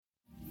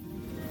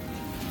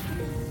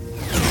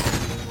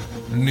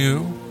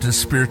New to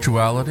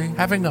spirituality?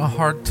 Having a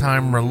hard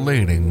time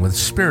relating with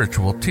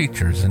spiritual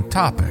teachers and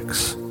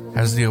topics?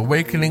 Has the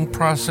awakening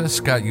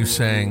process got you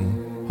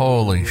saying,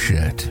 holy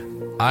shit,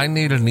 I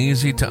need an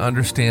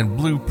easy-to-understand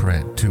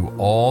blueprint to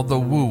all the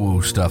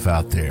woo-woo stuff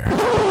out there?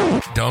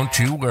 Don't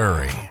you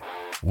worry.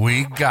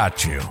 We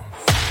got you.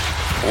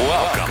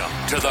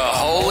 Welcome to the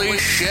Holy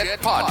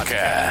Shit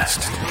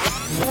Podcast.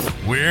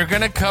 We're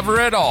going to cover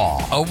it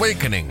all.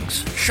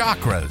 Awakenings,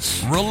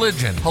 chakras,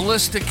 religion,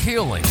 holistic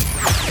healing,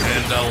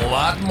 and a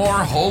lot more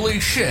holy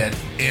shit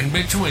in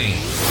between.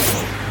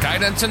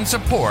 Guidance and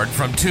support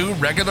from two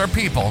regular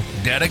people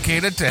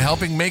dedicated to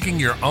helping making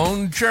your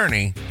own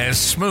journey as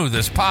smooth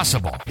as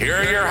possible. Here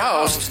are your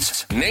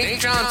hosts, Nate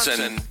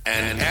Johnson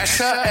and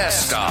Esha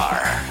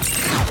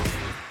Estar.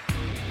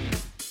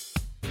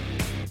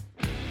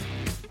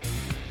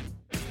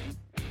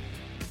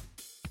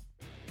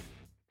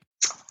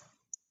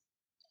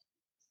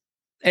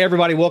 Hey,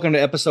 everybody. Welcome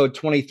to episode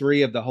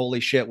 23 of the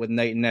Holy Shit with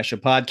Nate and Esha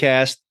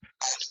podcast.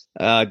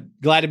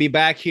 Glad to be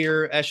back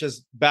here.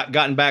 Esha's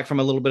gotten back from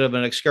a little bit of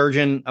an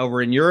excursion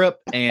over in Europe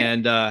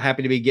and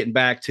happy to be getting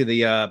back to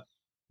the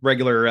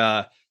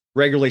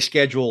regularly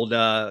scheduled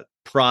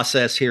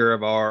process here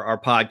of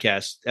our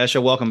podcast.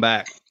 Esha, welcome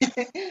back.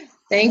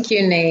 Thank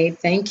you, Nate.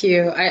 Thank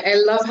you. I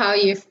love how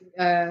you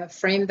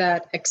framed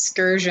that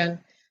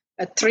excursion,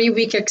 a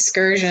 3-week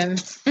excursion.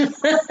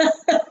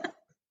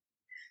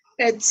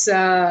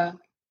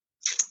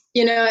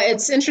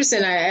 It's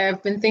interesting.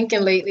 I've been thinking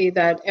lately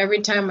that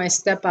every time I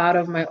step out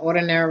of my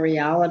ordinary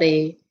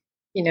reality,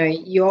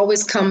 you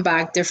always come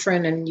back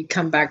different and you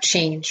come back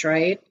changed,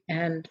 right?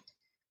 And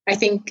I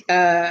think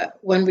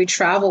when we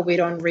travel, we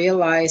don't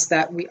realize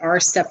that we are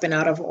stepping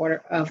out of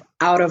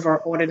our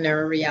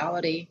ordinary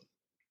reality.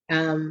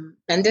 And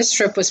this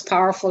trip was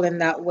powerful in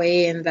that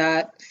way, in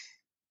that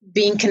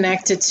being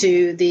connected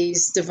to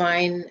these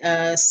divine,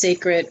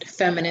 sacred,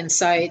 feminine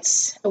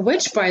sites,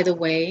 which, by the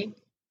way,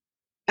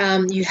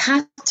 you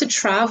had to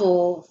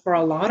travel for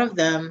a lot of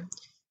them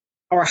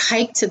or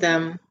hike to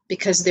them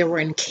because they were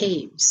in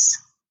caves,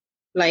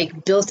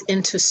 like built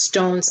into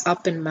stones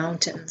up in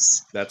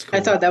mountains. That's cool.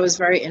 I thought that was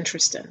very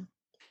interesting.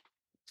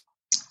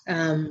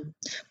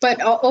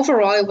 But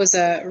overall, it was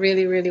a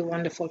really, really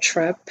wonderful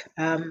trip.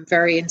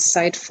 Very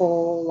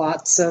insightful,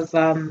 lots of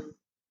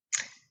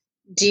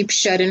deep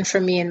shedding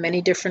for me in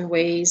many different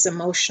ways,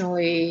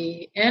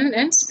 emotionally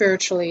and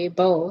spiritually,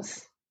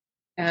 both.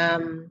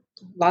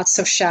 Lots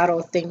of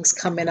shadow things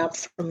coming up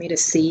for me to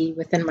see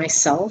within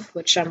myself,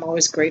 which I'm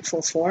always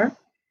grateful for,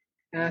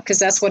 because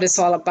that's what it's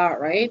all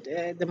about, right?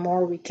 The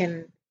more we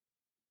can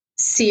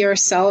see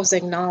ourselves,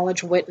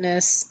 acknowledge,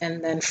 witness,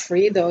 and then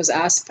free those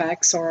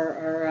aspects,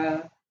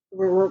 or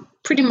we're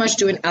pretty much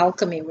doing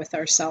alchemy with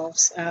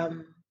ourselves.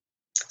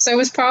 So it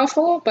was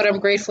powerful, but I'm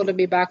grateful to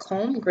be back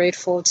home,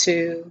 grateful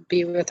to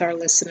be with our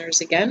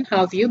listeners again. How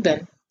have you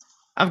been?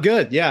 I'm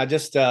good. Yeah,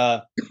 just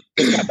got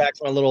back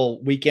from a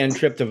little weekend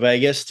trip to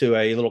Vegas to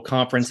a little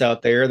conference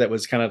out there that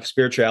was kind of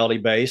spirituality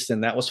based,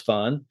 and that was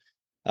fun.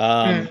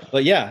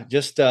 But yeah,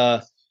 just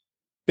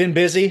been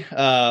busy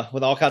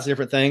with all kinds of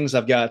different things.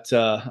 I've got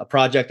a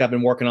project I've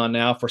been working on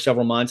now for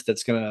several months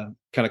that's going to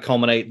kind of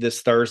culminate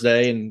this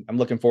Thursday, and I'm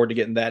looking forward to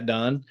getting that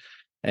done.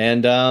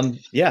 And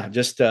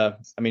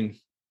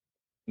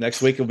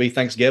next week will be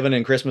Thanksgiving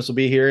and Christmas will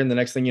be here. And the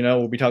next thing you know,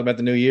 we'll be talking about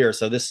the new year.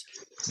 So this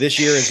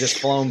year has just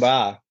flown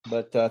by,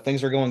 but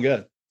things are going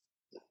good.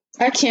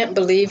 I can't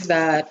believe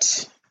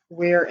that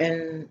we're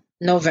in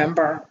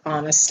November,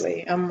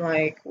 honestly. I'm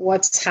like,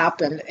 what's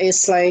happened?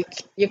 It's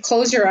like you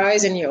close your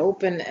eyes and you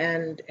open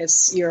and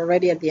you're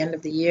already at the end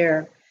of the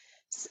year.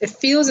 It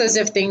feels as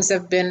if things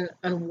have been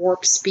on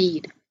warp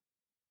speed.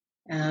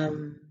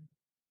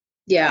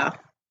 Yeah.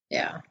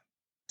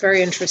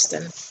 Very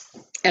interesting.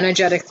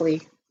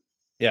 Energetically.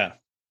 Yeah.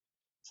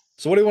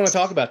 So what do you want to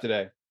talk about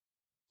today?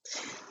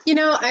 We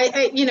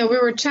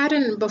were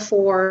chatting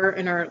before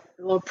in our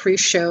little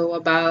pre-show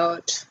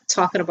about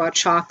talking about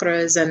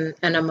chakras and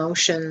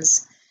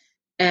emotions.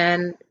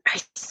 And I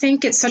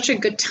think it's such a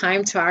good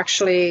time to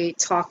actually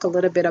talk a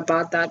little bit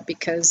about that,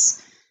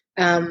 because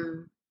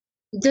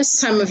this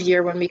time of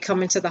year when we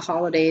come into the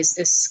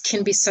holidays,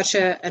 can be such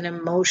an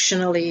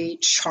emotionally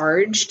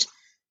charged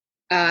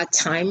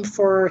time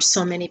for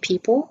so many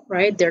people,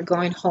 right? They're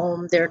going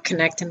home, they're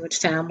connecting with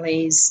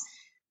families.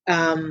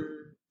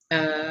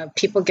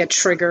 People get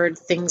triggered,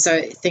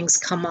 things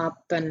come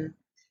up,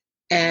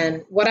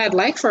 and what I'd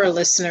like for our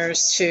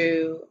listeners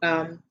to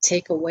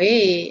take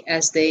away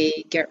as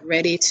they get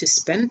ready to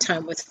spend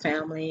time with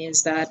family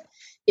is that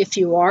if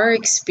you are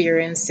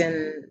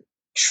experiencing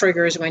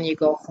triggers when you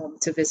go home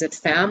to visit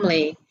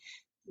family,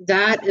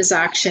 that is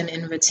actually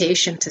an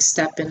invitation to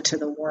step into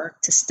the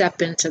work, to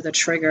step into the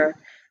trigger.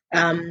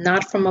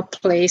 Not from a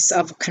place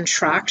of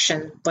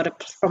contraction,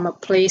 but from a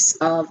place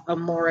of a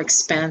more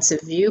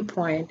expansive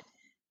viewpoint,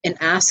 and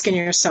asking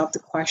yourself the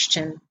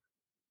question,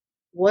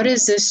 what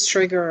is this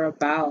trigger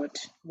about?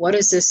 What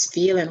is this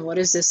feeling? What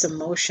is this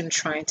emotion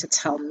trying to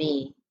tell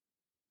me?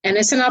 And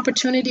it's an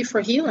opportunity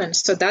for healing.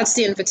 So that's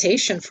the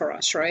invitation for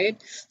us,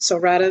 right? So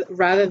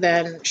rather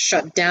than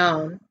shut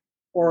down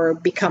or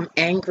become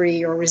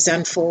angry or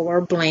resentful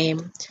or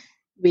blame,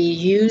 we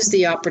use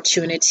the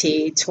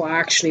opportunity to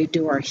actually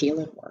do our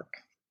healing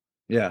work.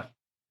 Yeah,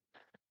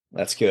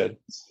 that's good.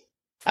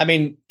 I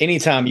mean,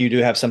 anytime you do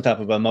have some type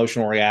of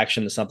emotional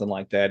reaction to something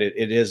like that,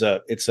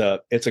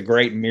 it's a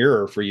great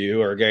mirror for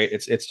you, or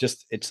it's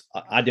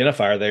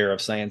identifier there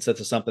of saying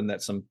this is something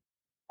that's some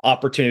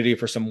opportunity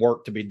for some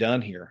work to be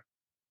done here.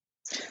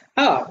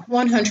 Oh,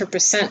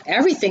 100%.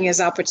 Everything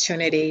is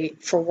opportunity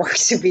for work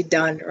to be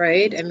done,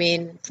 right? I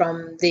mean,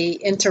 from the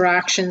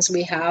interactions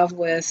we have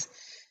with,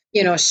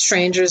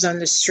 strangers on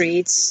the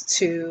streets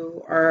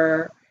to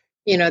our,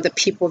 the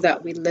people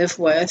that we live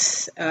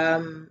with.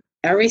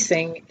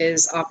 Everything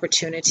is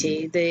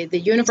opportunity. The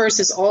universe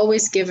has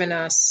always given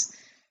us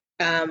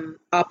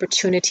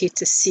opportunity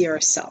to see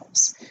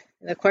ourselves.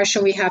 And the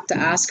question we have to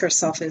ask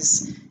ourselves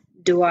is,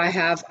 do I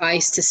have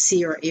eyes to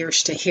see or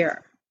ears to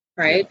hear?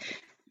 Right?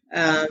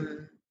 Yeah.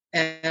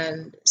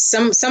 And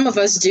some of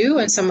us do,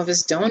 and some of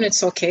us don't.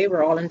 It's okay.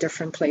 We're all in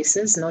different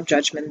places. No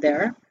judgment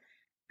there.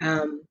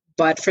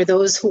 But for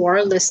those who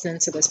are listening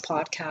to this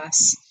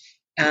podcast,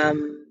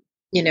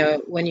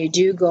 when you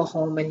do go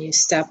home and you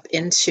step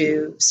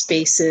into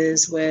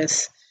spaces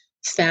with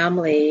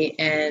family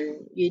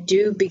and you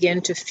do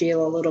begin to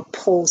feel a little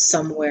pull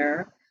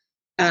somewhere,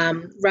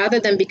 rather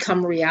than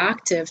become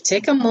reactive,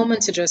 take a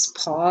moment to just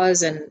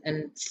pause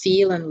and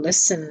feel and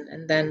listen,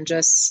 and then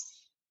just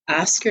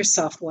ask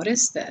yourself, what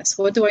is this?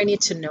 What do I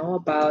need to know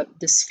about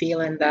this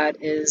feeling that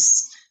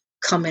is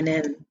coming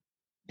in?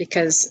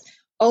 Because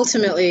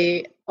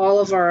ultimately, all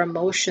of our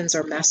emotions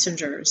are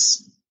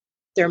messengers.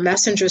 They're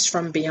messengers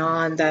from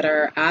beyond that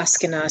are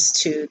asking us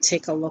to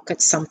take a look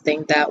at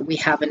something that we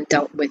haven't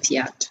dealt with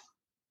yet.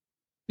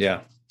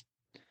 Yeah.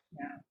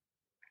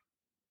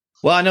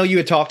 Well, I know you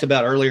had talked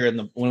about earlier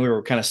when we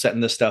were kind of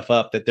setting this stuff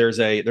up that there's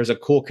a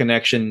cool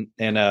connection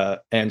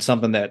and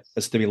something that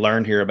is to be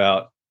learned here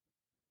about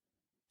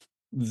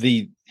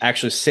the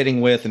actually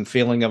sitting with and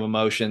feeling of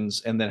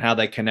emotions, and then how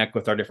they connect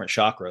with our different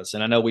chakras.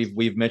 And I know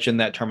we've mentioned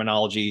that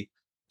terminology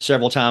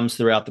several times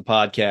throughout the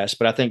podcast,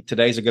 but I think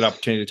today's a good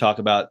opportunity to talk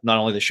about not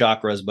only the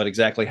chakras, but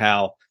exactly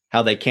how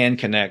they can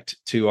connect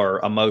to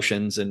our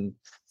emotions, and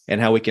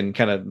how we can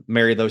kind of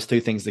marry those two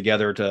things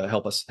together to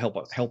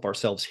help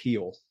ourselves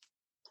heal.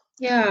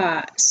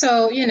 Yeah.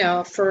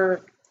 So,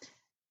 for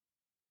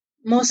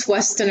most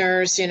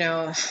Westerners,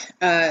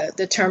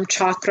 the term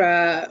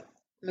chakra,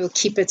 we'll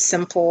keep it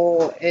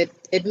simple.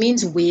 It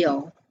means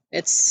wheel.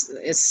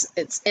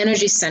 It's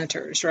energy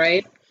centers,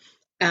 right?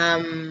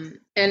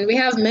 And we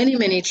have many,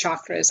 many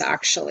chakras,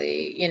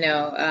 actually.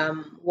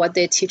 What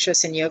they teach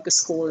us in yoga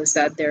school is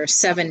that there are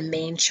 7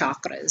 main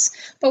chakras,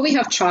 but we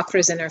have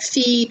chakras in our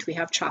feet, we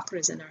have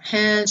chakras in our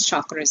hands,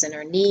 chakras in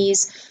our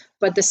knees.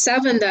 But the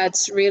 7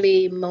 that's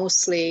really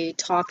mostly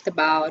talked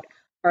about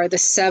are the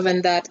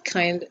 7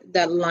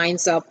 that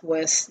lines up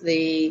with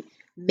the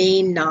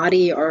main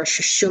nadi or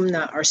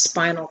sushumna or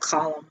spinal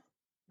column,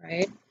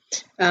 right?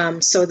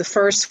 So the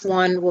first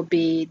one will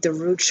be the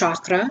root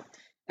chakra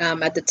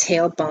at the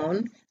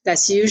tailbone.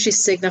 That's usually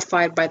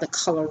signified by the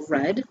color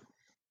red.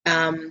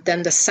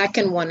 Then the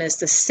second one is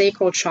the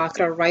sacral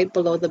chakra right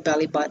below the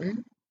belly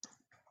button.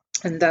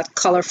 And that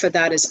color for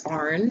that is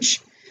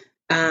orange.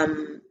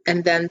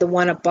 And then the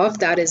one above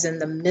that is in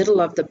the middle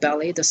of the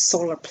belly, the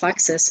solar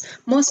plexus.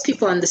 Most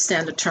people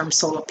understand the term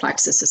solar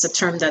plexus. It's a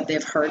term that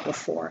they've heard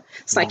before.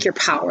 It's like your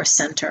power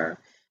center.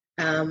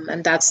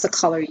 And that's the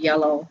color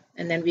yellow.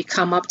 And then we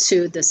come up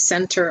to the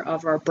center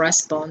of our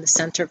breastbone, the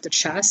center of the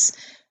chest,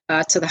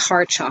 to the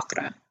heart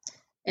chakra.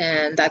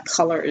 And that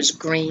color is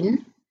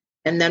green.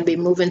 And then we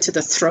move into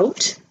the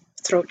throat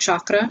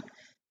chakra.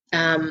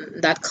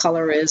 That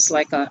color is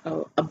like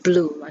a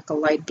blue, like a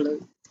light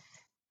blue.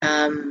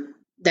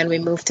 Then we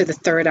move to the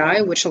third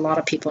eye, which a lot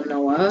of people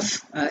know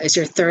of. Is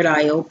your third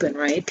eye open,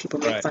 right? People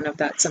make fun of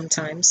that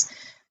sometimes.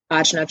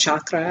 Ajna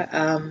chakra.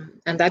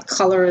 And that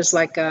color is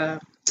like an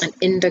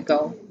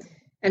indigo.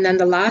 And then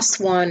the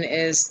last one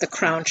is the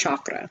crown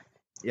chakra,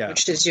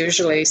 which is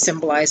usually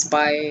symbolized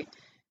by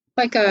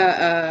like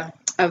a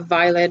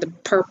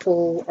violet,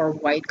 purple, or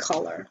white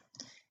color.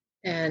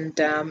 And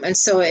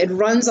so it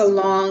runs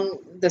along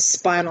the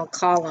spinal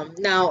column.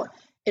 Now,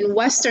 in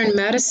Western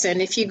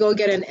medicine, if you go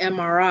get an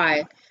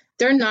MRI,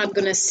 they're not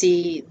going to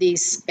see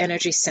these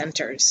energy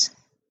centers,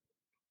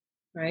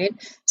 right?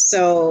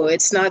 So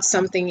it's not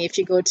something, if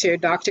you go to your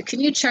doctor,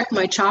 can you check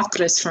my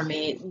chakras for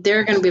me?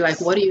 They're going to be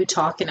like, what are you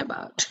talking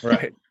about?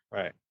 Right.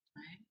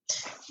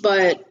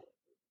 But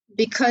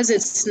because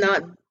it's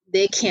not,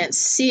 they can't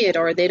see it,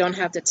 or they don't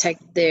have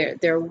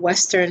their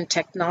Western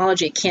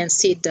technology can't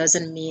see it,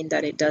 doesn't mean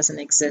that it doesn't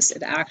exist.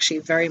 It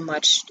actually very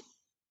much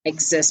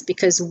exists,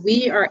 because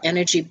we are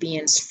energy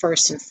beings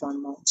first and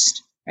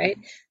foremost, right?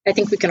 I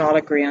think we can all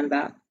agree on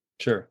that.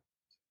 Sure.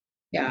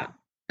 Yeah.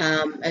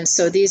 And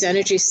so these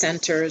energy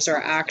centers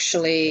are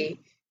actually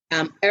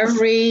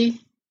every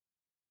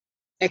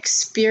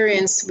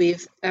experience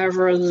we've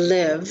ever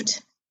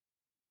lived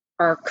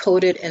are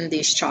coded in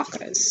these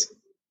chakras.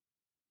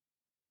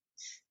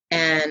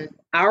 And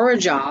our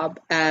job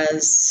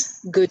as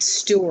good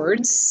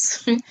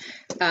stewards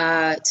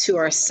to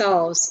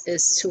ourselves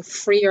is to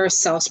free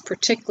ourselves,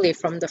 particularly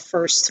from the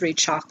first three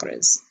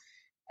chakras,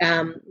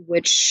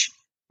 which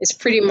is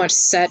pretty much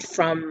set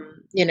from,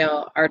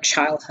 our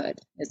childhood.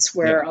 It's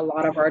where a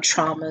lot of our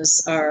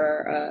traumas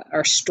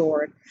are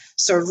stored.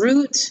 So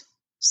root,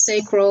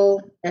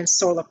 sacral, and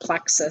solar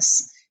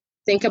plexus.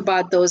 Think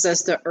about those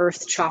as the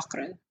earth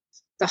chakra.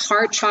 The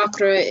heart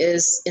chakra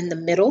is in the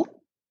middle.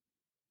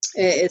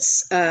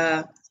 It's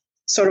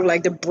sort of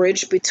like the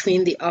bridge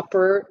between the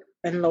upper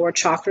and lower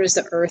chakras,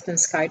 the earth and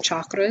sky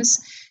chakras.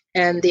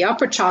 And the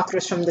upper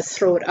chakras from the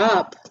throat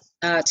up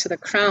to the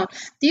crown.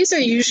 These are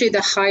usually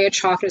the higher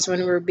chakras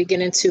when we're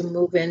beginning to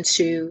move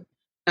into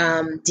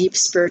deep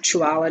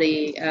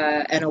spirituality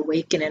and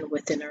awakening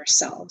within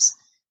ourselves.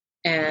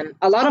 And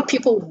a lot of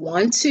people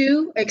want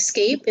to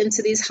escape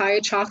into these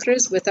higher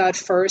chakras without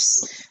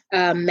first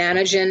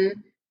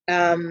managing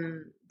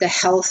the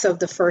health of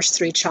the first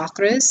three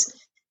chakras.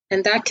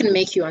 And that can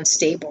make you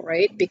unstable,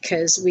 right?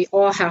 Because we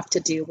all have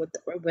to deal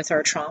with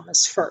our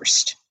traumas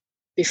first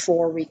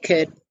before we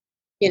could,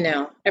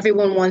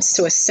 everyone wants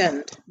to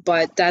ascend,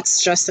 but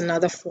that's just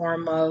another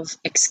form of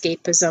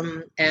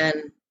escapism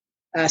and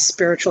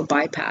spiritual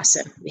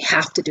bypassing. We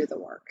have to do the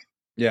work.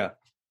 Yeah.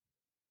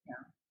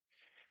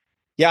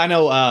 Yeah, I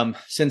know.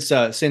 Since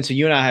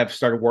you and I have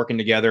started working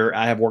together,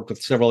 I have worked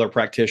with several other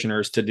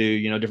practitioners to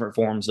do, different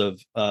forms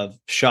of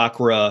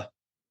chakra.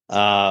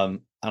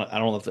 I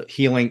don't know if the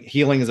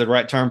healing is the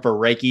right term for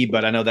Reiki,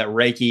 but I know that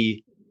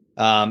Reiki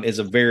is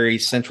a very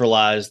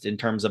centralized in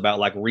terms about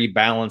like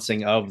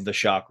rebalancing of the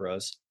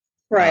chakras.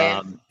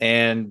 Right.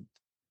 And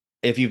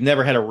if you've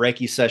never had a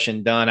Reiki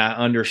session done, I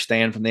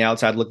understand from the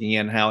outside looking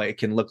in how it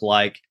can look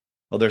like,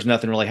 well, there's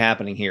nothing really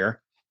happening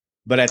here.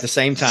 But at the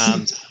same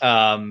time,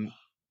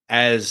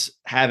 as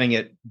having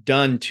it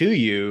done to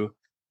you,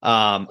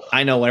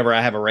 I know whenever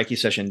I have a Reiki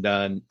session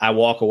done, I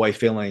walk away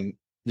feeling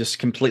just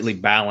completely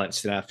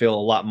balanced, and I feel a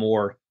lot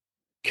more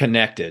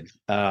connected.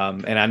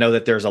 And I know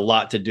that there's a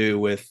lot to do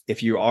with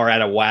if you are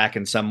out of whack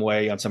in some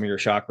way on some of your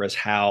chakras,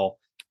 how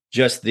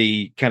just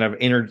the kind of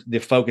the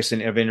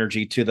focusing of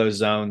energy to those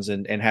zones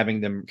and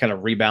having them kind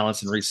of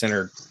rebalance and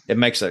recentered, it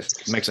makes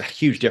a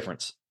huge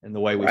difference in the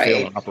way we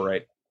feel and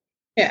operate.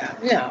 Yeah,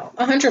 no,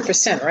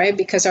 100%, right?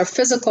 Because our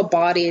physical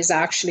body is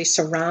actually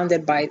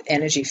surrounded by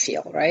energy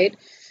field, right?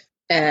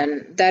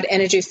 And that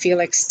energy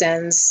field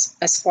extends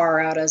as far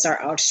out as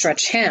our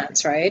outstretched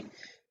hands, right?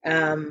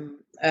 To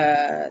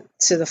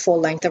the full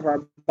length of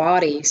our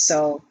body.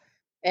 So,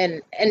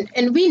 and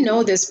we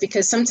know this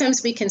because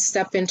sometimes we can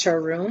step into a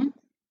room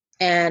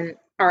and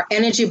our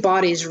energy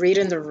bodies read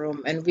in the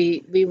room, and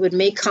we would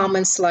make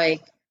comments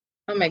like,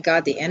 "Oh my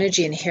God, the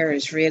energy in here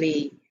is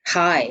really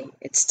high.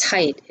 It's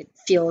tight. It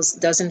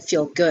doesn't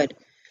feel good."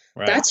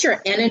 Right. That's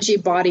your energy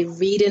body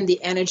reading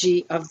the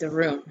energy of the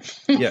room.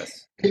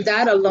 Yes. And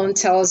that alone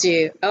tells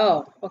you,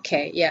 oh,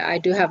 okay, yeah, I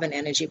do have an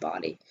energy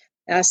body.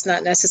 That's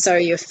not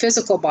necessarily your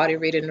physical body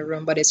reading the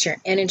room, but it's your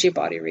energy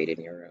body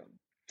reading your room.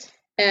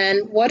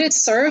 And what it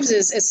serves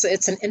is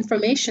it's an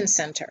information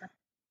center.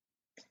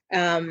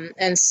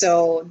 And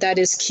so that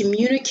is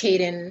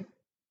communicating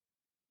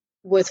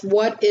with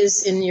what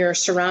is in your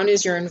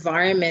surroundings, your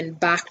environment,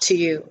 back to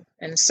you.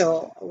 And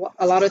so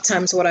a lot of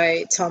times what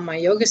I tell my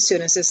yoga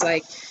students is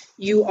like,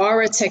 you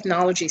are a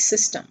technology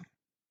system.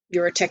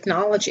 You're a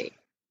technology.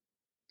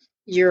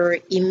 You're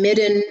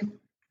emitting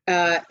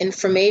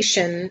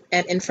information,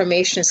 and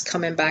information is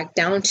coming back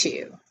down to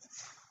you.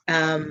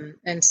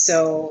 And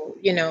so,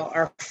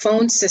 our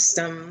phone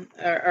system,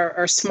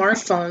 our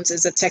smartphones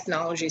is a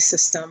technology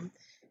system.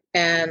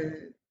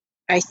 And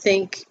I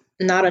think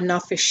not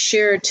enough is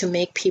shared to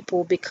make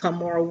people become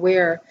more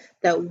aware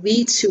that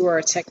we too are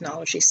a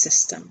technology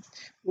system.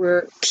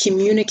 We're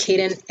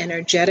communicating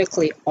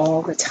energetically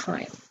all the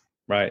time.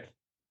 Right.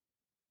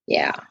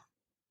 Yeah.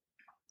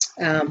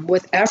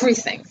 With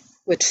everything,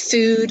 with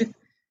food,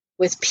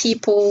 with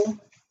people,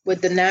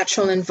 with the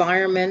natural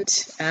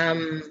environment.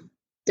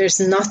 There's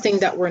nothing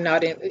that we're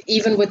not in,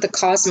 even with the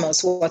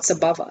cosmos, what's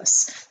above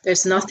us.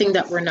 There's nothing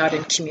that we're not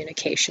in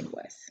communication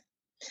with.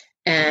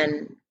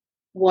 And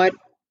what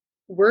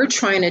we're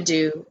trying to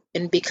do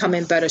in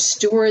becoming better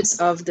stewards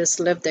of this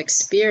lived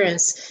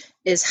experience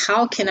is,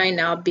 how can I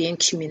now be in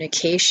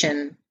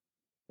communication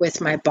with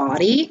my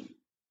body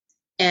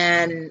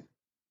and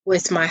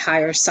with my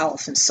higher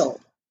self and soul?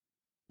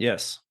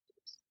 Yes.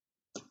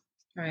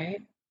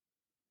 Right.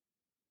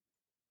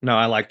 No,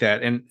 I like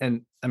that.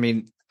 And I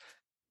mean,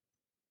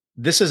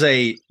 this is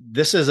a,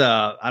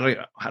 I don't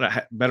know how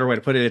to better way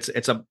to put it.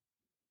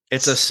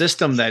 It's a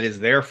system that is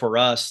there for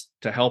us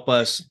to help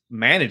us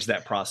manage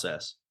that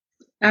process.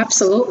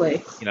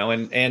 Absolutely.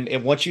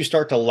 And once you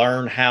start to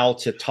learn how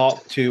to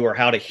talk to, or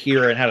how to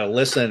hear and how to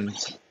listen,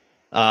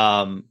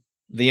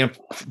 the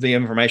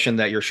information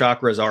that your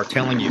chakras are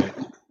telling you,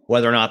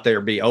 whether or not they're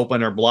be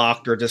open or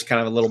blocked or just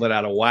kind of a little bit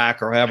out of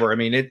whack or however, I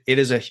mean,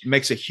 it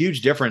makes a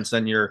huge difference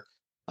in your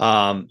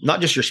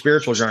not just your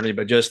spiritual journey,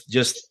 but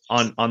just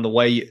on the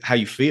way how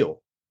you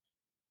feel.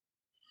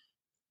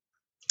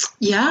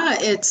 Yeah,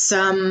 it's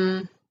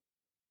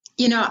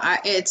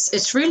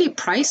it's really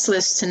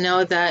priceless to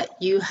know that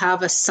you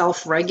have a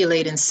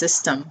self-regulating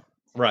system,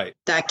 right,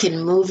 that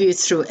can move you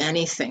through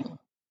anything,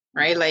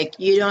 right? Like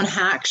you don't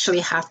actually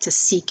have to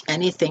seek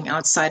anything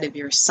outside of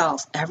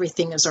yourself.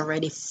 Everything is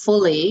already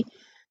fully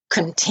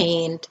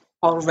contained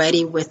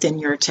already within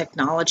your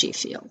technology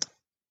field.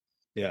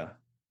 Yeah.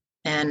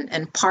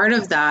 And part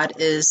of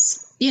that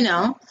is,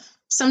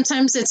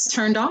 sometimes it's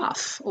turned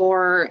off,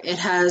 or it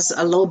has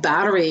a low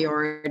battery,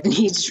 or it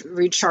needs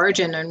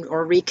recharging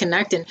or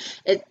reconnecting.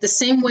 The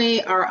same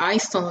way our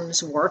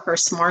iPhones work, our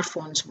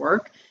smartphones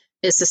work,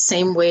 is the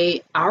same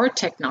way our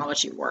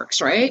technology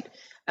works, right?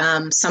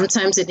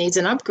 Sometimes it needs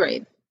an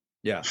upgrade.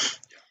 Yeah.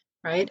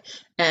 Right.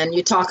 And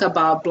you talk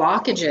about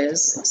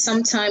blockages.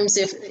 Sometimes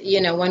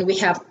when we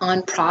have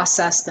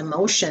unprocessed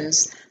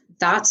emotions,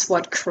 that's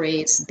what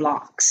creates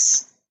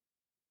blocks.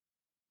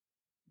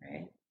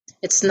 Right.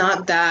 It's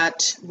not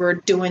that we're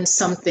doing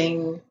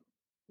something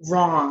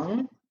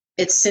wrong.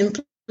 It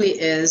simply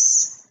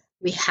is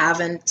we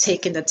haven't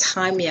taken the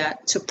time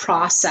yet to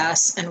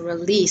process and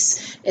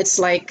release. It's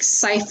like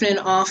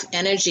siphoning off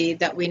energy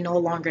that we no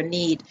longer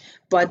need,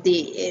 but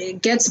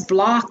it gets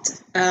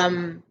blocked.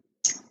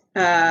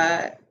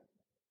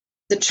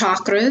 The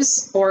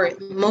chakras, or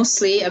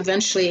mostly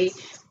eventually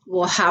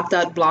will have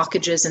that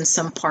blockages in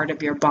some part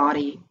of your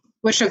body,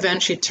 which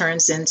eventually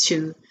turns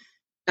into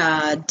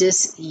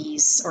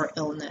dis-ease or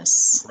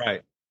illness.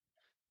 Right.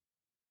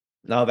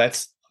 No,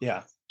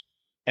 yeah.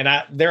 And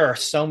there are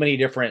so many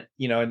different,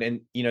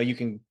 and you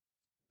can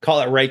call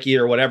it Reiki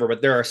or whatever,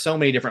 but there are so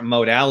many different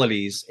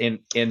modalities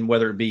in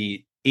whether it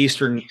be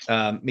Eastern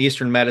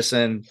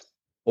medicine,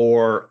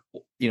 or,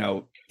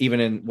 even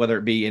in whether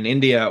it be in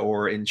India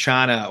or in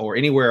China or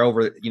anywhere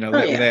over,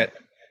 that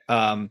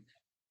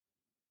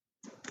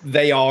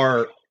they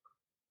are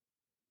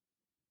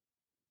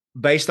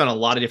based on a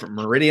lot of different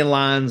meridian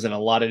lines and a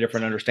lot of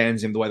different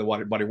understandings of the way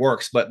the body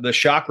works. But the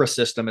chakra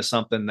system is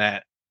something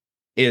that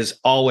is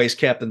always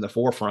kept in the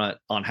forefront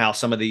on how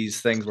some of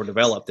these things were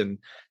developed. And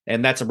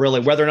that's really,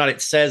 whether or not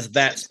it says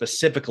that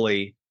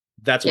specifically,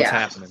 that's what's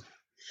happening.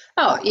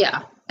 Oh,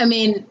 yeah. I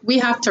mean, we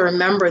have to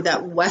remember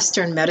that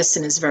Western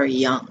medicine is very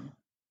young.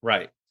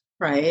 Right.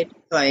 Right.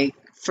 Like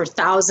for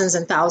thousands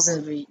and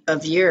thousands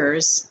of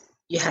years,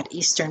 you had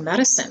Eastern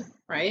medicine,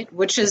 right?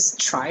 Which is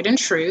tried and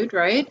true,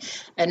 right?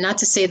 And not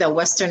to say that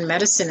Western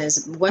medicine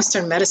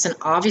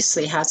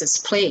obviously has its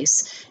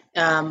place,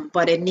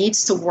 but it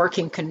needs to work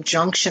in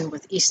conjunction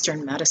with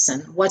Eastern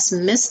medicine. What's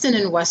missing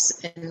in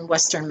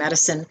Western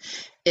medicine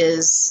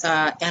is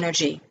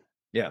energy.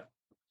 Yeah.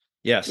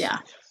 Yes. Yeah.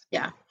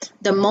 Yeah.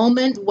 The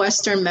moment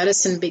Western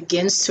medicine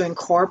begins to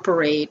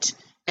incorporate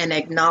and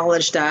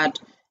acknowledge that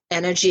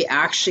energy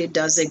actually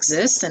does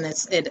exist, and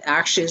it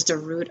actually is the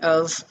root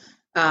of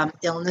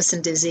illness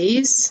and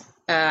disease,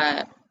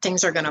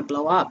 things are going to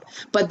blow up.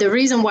 But the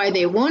reason why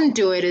they won't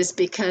do it is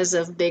because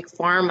of big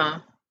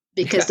pharma.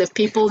 Because if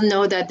people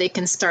know that they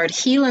can start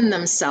healing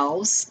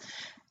themselves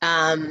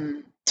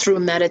through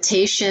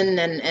meditation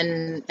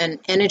and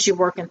energy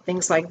work and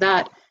things like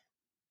that,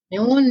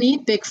 you won't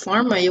need big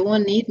pharma. You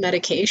won't need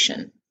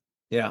medication.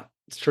 Yeah,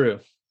 it's true.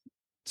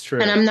 It's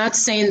true. And I'm not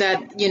saying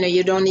that,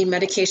 you don't need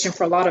medication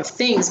for a lot of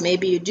things.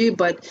 Maybe you do,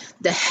 but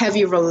the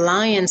heavy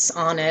reliance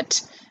on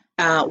it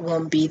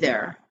won't be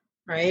there,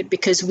 right?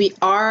 Because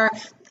our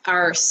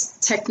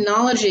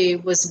technology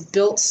was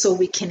built so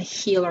we can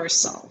heal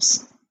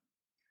ourselves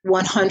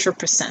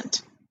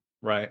 100%.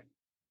 Right.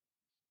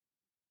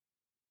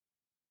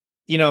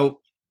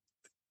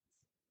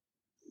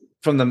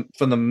 From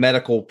the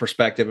medical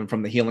perspective and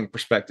from the healing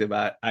perspective,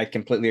 I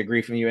completely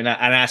agree from you. And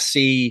I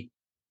see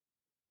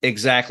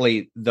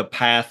exactly the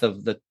path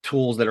of the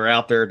tools that are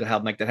out there to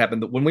help make that happen.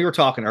 But when we were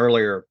talking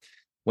earlier,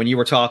 when you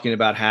were talking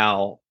about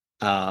how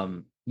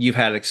you've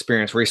had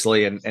experience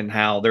recently and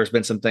how there's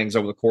been some things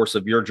over the course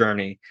of your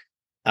journey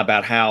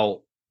about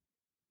how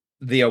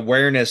the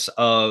awareness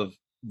of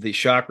the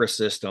chakra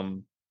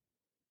system,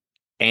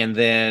 and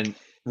then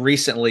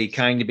recently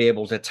kind of be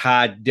able to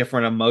tie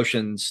different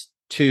emotions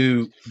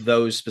to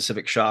those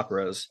specific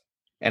chakras,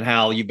 and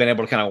how you've been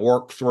able to kind of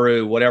work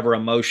through whatever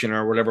emotion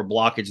or whatever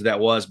blockage that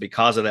was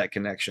because of that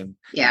connection.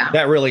 Yeah.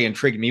 That really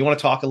intrigued me. You want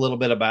to talk a little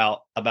bit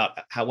about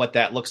what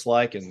that looks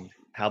like and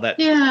how that.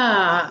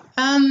 Yeah.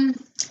 I'm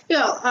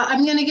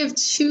going to give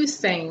two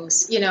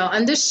things,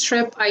 on this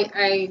trip,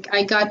 I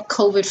got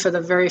COVID for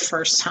the very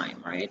first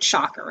time, right?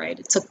 Shocker, right?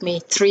 It took me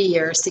 3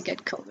 years to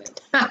get COVID.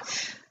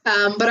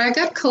 But I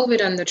got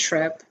COVID on the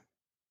trip,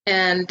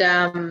 and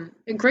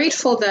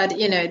grateful that,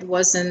 it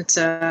wasn't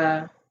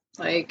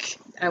like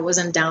I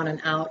wasn't down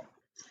and out.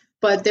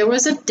 But there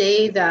was a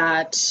day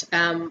that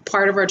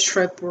part of our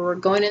trip, we were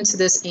going into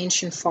this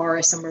ancient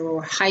forest and we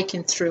were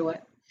hiking through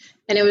it.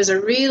 And it was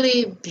a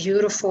really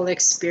beautiful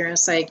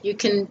experience. Like you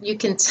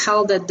can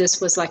tell that this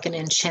was like an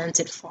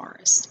enchanted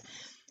forest.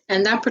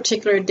 And that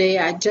particular day,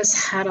 I just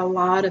had a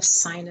lot of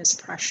sinus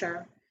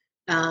pressure.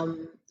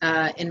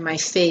 in my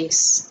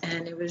face,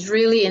 and it was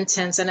really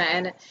intense. And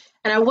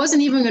I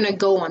wasn't even going to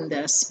go on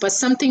this, but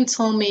something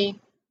told me,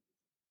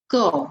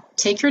 go,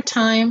 take your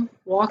time,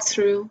 walk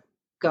through,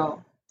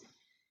 go.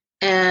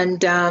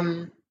 And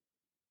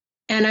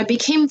I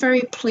became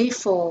very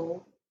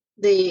playful.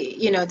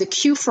 The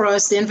cue for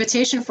us, the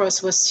invitation for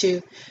us was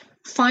to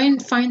find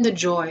the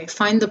joy,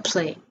 find the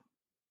play.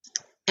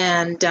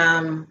 And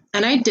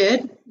I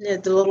did.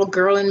 The little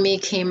girl in me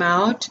came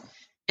out,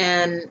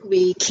 and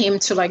we came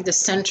to like the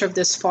center of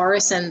this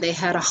forest, and they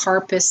had a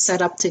harpist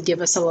set up to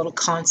give us a little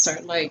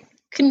concert. Like,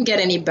 couldn't get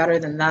any better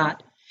than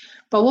that.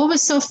 But what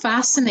was so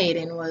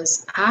fascinating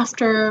was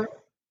after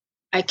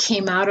I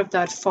came out of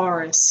that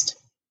forest,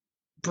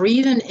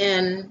 breathing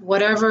in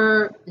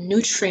whatever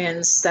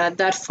nutrients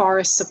that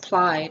forest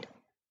supplied,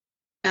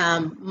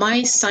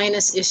 my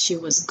sinus issue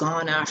was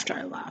gone after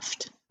I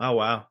left. Oh,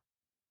 wow.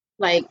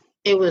 Like,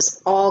 it was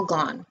all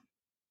gone.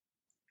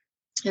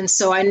 And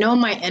so I know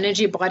my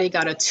energy body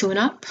got a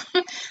tune-up,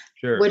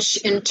 Sure. which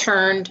in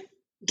turn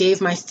gave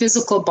my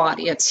physical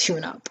body a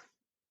tune-up.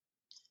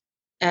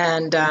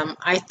 And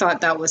I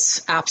thought that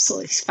was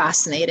absolutely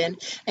fascinating.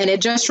 And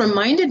it just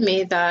reminded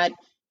me that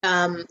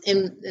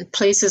in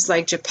places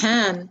like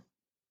Japan,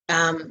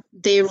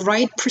 they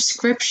write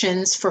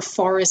prescriptions for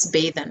forest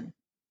bathing.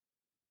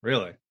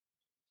 Really?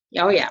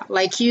 Oh, yeah.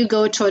 Like, you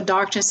go to a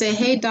doctor and say,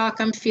 hey, doc,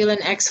 I'm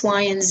feeling X,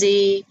 Y, and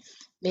Z.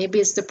 Maybe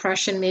it's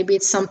depression. Maybe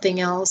it's something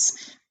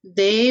else.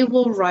 They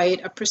will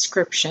write a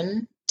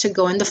prescription to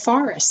go in the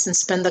forest and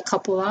spend a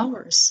couple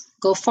hours.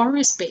 Go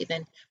forest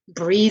bathing.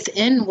 Breathe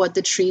in what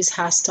the trees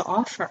has to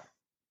offer.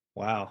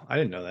 Wow. I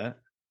didn't know that.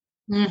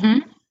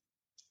 Mm-hmm.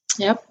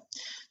 Yep.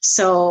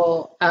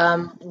 So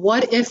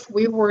what if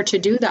we were to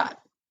do that?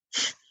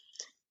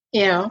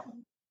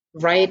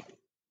 Write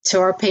to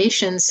our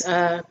patients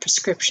a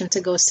prescription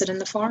to go sit in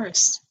the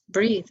forest.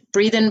 Breathe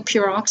in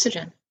pure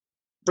oxygen.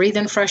 Breathe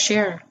in fresh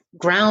air.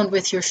 Ground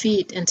with your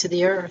feet into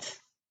the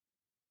earth.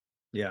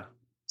 Yeah.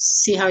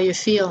 See how you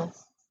feel.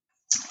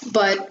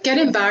 But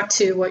getting back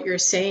to what you're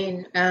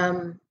saying,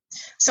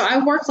 so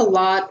I work a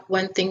lot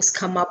when things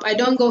come up. I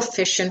don't go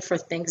fishing for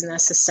things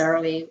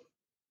necessarily,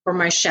 for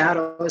my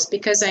shadows,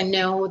 because I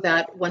know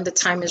that when the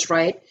time is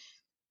right,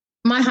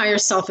 my higher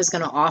self is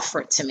going to offer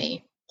it to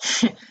me.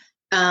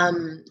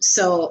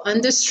 So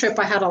on this trip,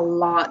 I had a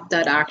lot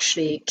that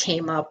actually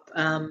came up,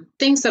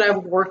 things that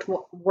I've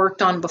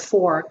worked on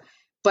before,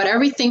 but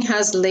everything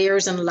has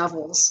layers and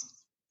levels.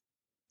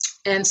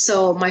 And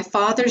so my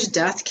father's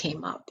death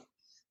came up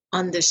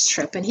on this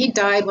trip, and he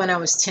died when I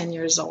was 10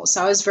 years old.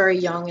 So I was very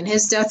young, and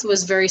his death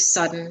was very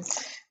sudden.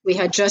 We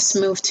had just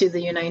moved to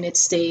the United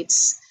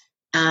States,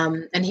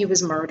 and he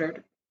was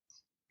murdered.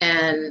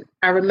 And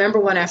I remember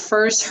when I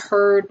first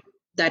heard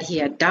that he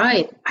had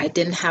died, I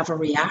didn't have a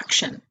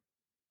reaction.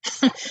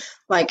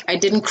 Like, I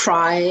didn't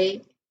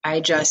cry. I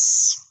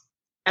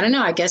don't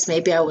know, I guess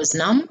maybe I was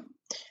numb,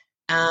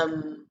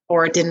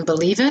 or didn't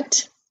believe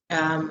it.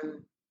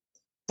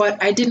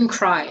 But I didn't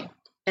cry.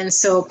 And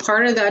so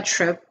part of that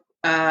trip,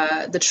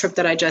 the trip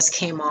that I just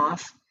came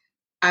off,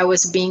 I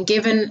was being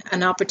given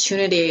an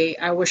opportunity.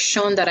 I was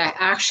shown that I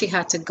actually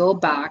had to go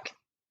back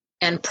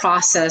and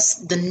process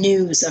the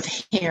news of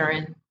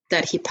hearing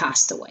that he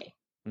passed away,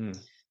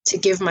 to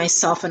give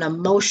myself an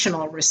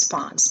emotional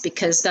response,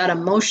 because that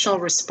emotional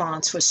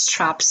response was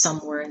trapped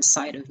somewhere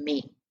inside of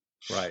me.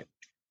 Right.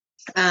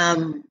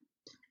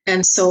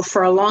 And so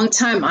for a long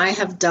time, I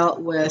have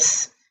dealt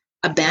with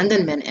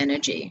abandonment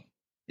energy.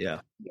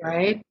 Yeah.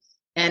 Right.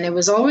 And it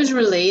was always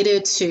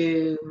related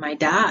to my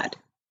dad.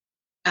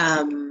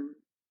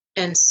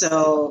 And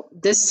so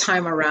this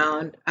time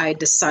around, I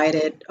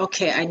decided,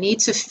 okay, I need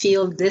to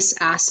feel this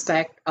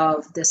aspect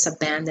of this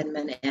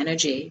abandonment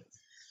energy.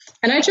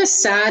 And I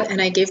just sat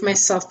and I gave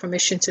myself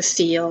permission to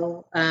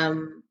feel.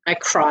 I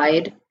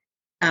cried.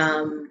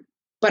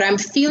 But I'm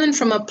feeling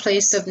from a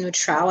place of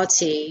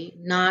neutrality,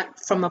 not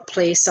from a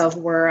place of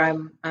where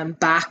I'm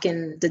back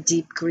in the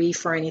deep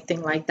grief or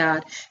anything like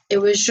that. It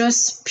was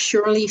just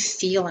purely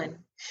feeling.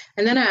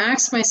 And then I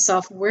asked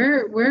myself,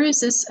 where is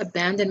this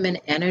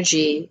abandonment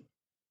energy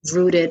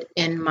rooted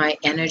in my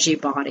energy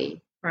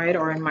body, right?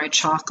 Or in my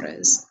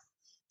chakras?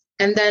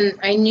 And then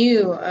I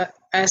knew, I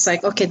was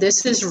like, okay,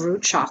 this is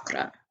root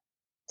chakra.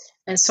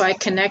 And so I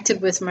connected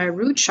with my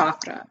root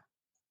chakra.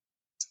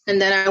 And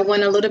then I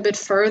went a little bit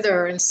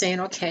further and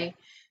saying, okay,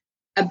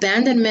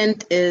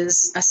 abandonment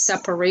is a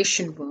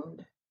separation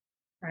wound,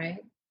 right?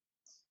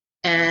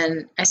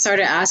 And I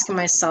started asking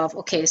myself,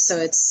 okay,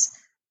 so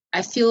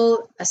I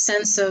feel a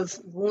sense of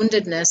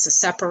woundedness, a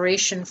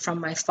separation from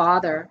my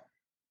father,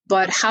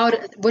 but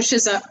which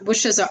is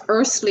a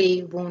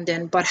earthly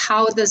wounding, but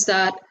how does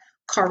that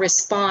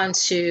correspond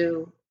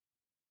to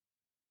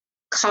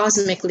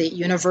cosmically,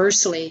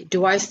 universally?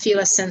 Do I feel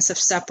a sense of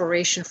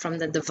separation from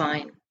the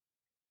divine?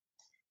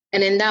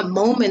 And in that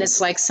moment,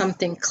 it's like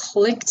something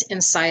clicked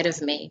inside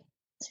of me.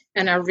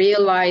 And I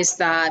realized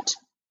that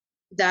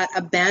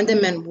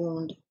abandonment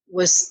wound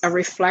was a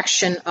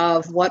reflection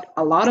of what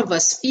a lot of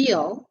us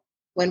feel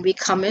when we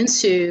come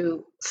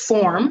into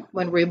form,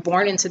 when we're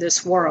born into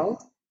this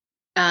world.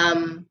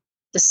 the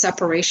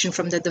separation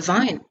from the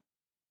divine,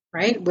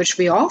 right? Which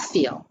we all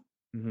feel.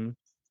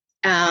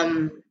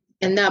 Mm-hmm.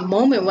 In that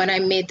moment when I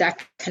made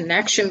that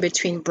connection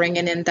between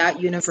bringing in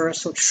that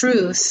universal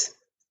truth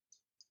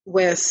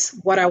with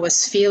what I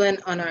was feeling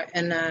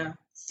in the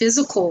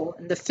physical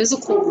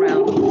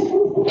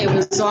realm, it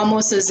was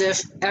almost as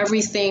if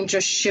everything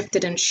just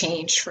shifted and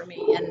changed for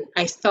me. And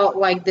I felt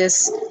like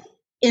this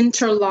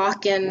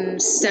interlocking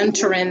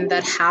centering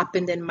that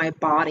happened in my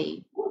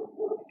body.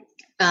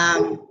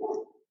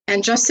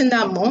 And just in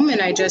that moment,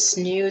 I just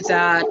knew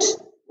that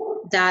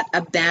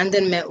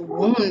abandonment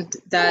wound,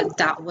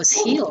 that was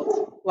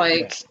healed.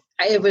 Like,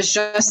 it was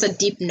just a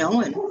deep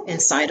knowing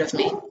inside of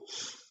me.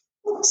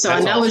 So,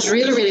 and that was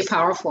really, really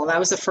powerful. That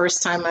was the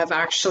first time I've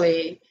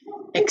actually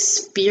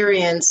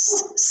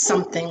experienced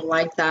something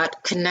like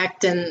that,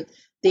 connecting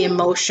the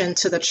emotion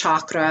to the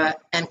chakra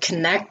and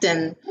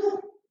connecting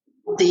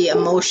the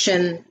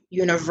emotion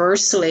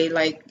universally,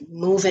 like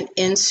moving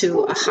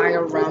into a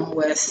higher realm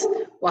with,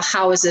 well,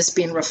 how is this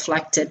being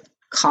reflected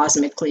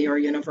cosmically or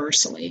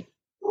universally?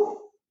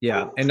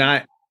 Yeah. And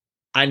I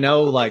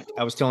know, like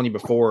I was telling you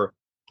before,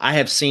 I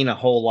have seen a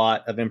whole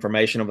lot of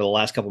information over the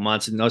last couple of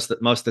months, and most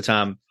of the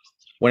time,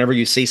 whenever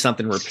you see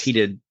something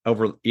repeated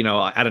over,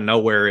 out of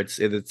nowhere,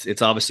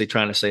 it's obviously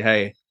trying to say,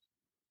 hey,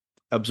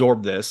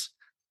 absorb this.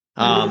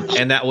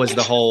 And that was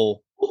the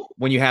whole,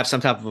 when you have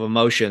some type of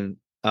emotion,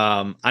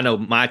 I know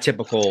my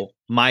typical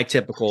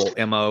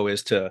MO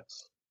is to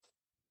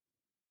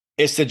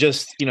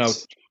just,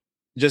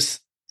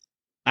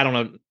 I don't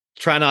know,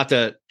 try not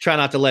to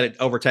let it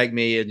overtake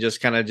me, and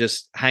just kind of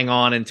just hang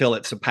on until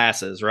it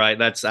surpasses. Right.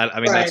 That's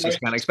that's just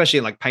kind of, especially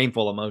in like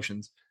painful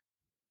emotions.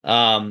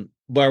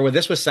 But where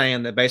this was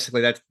saying that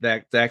basically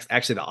that's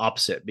actually the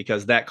opposite,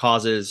 because that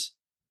causes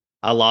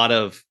a lot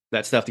of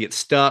that stuff to get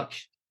stuck,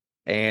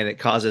 and it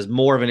causes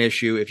more of an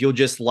issue. If you'll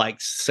just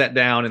like sit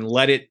down and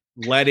let it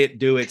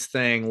do its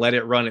thing, let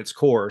it run its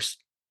course,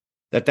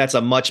 that's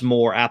a much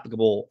more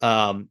applicable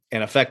and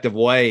effective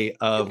way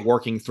of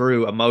working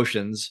through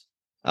emotions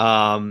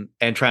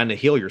and trying to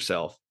heal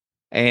yourself.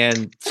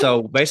 And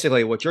so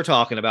basically what you're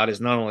talking about is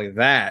not only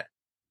that,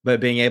 but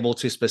being able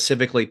to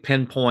specifically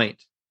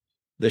pinpoint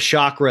the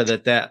chakra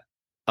that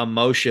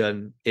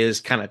emotion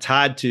is kind of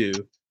tied to,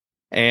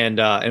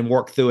 and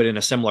work through it in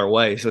a similar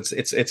way. So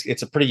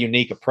it's a pretty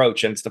unique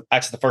approach, and it's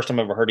the first time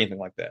I've ever heard anything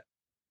like that.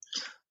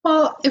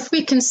 Well, if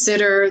we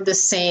consider the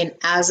saying,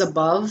 as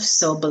above,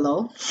 so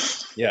below.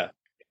 Yeah.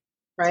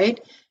 Right?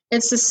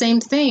 It's the same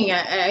thing.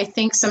 I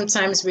think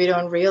sometimes we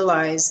don't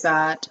realize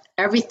that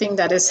everything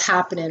that is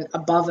happening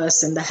above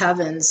us in the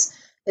heavens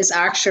is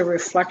actually a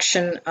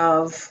reflection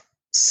of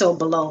so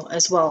below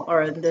as well,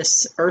 or in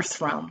this earth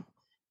realm.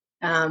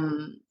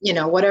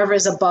 Whatever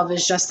is above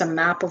is just a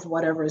map of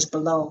whatever is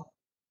below.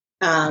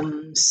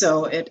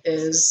 So it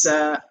is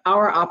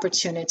our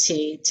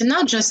opportunity to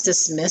not just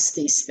dismiss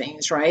these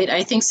things, right?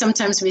 I think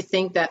sometimes we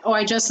think that,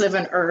 I just live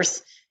on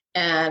earth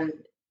and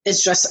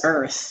it's just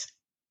earth.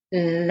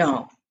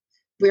 No,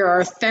 we are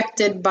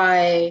affected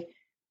by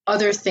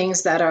other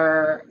things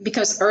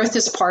because earth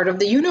is part of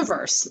the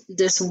universe,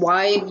 this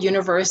wide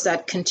universe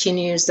that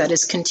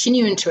is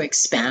continuing to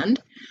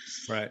expand.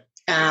 Right.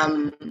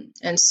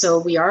 And so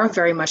we are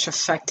very much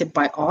affected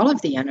by all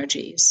of the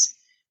energies.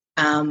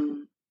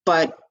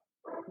 But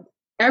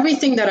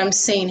everything that I'm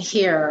saying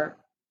here,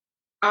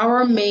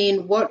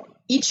 what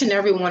each and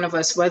every one of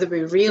us, whether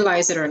we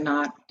realize it or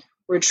not,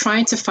 we're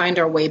trying to find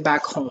our way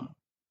back home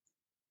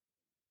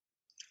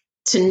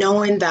to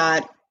knowing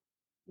that,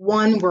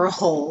 one, we're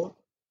whole,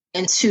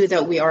 and two,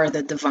 that we are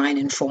the divine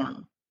in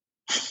form.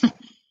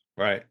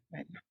 Right.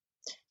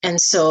 And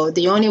so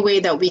the only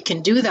way that we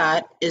can do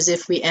that is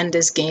if we end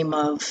this game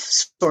of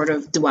sort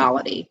of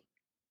duality,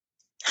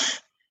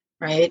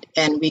 right?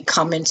 And we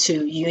come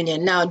into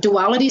union. Now,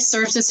 duality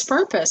serves its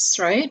purpose,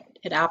 right?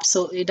 It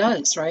absolutely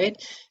does, right?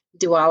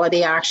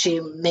 Duality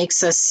actually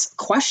makes us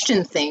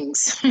question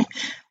things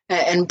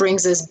and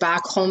brings us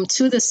back home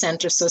to the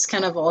center. So it's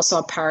kind of also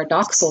a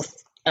paradoxical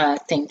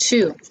thing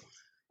too.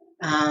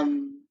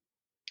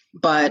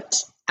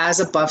 But as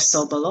above,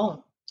 so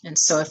below. And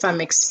so if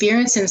I'm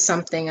experiencing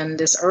something on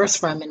this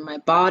earth realm in my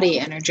body,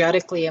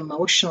 energetically,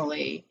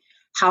 emotionally,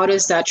 how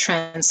does that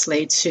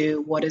translate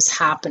to what is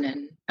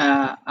happening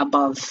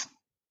above?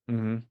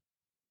 Mm-hmm.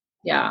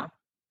 Yeah.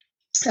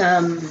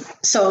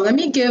 So let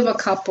me give a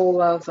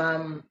couple of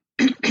the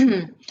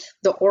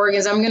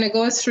organs. I'm going to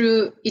go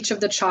through each of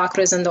the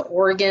chakras and the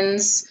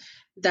organs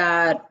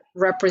that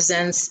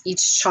represents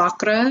each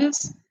chakra,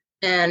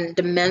 and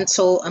the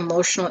mental,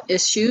 emotional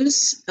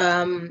issues,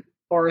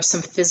 or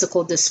some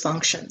physical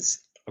dysfunctions.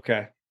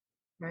 Okay.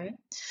 Right.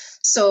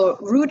 So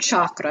root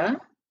chakra,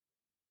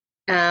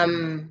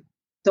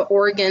 the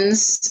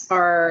organs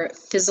are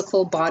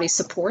physical body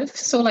support.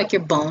 So like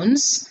your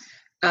bones,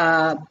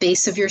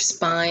 base of your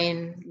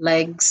spine,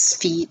 legs,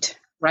 feet,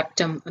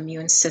 rectum,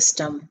 immune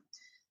system.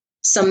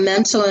 Some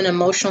mental and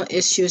emotional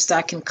issues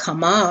that can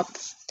come up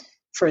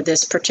for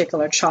this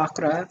particular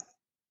chakra,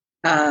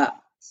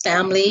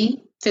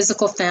 family,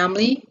 physical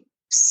family,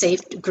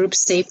 group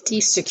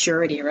safety,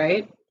 security,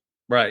 right?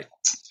 Right.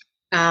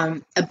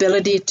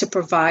 Ability to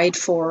provide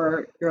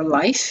for your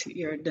life,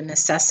 the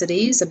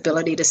necessities,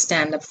 ability to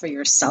stand up for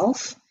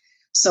yourself.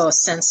 So a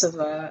sense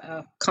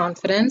of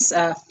confidence,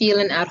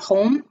 feeling at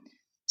home,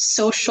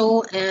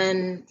 social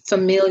and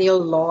familial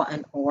law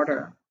and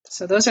order.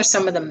 So those are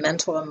some of the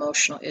mental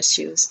emotional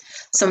issues.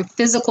 Some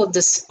physical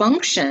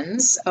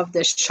dysfunctions of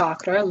this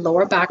chakra: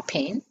 lower back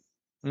pain,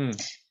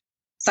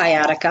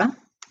 sciatica,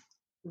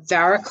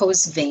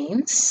 varicose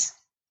veins,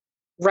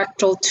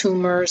 rectal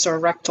tumors or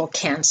rectal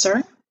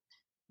cancer,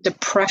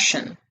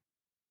 depression,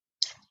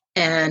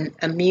 and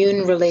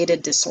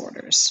immune-related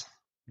disorders.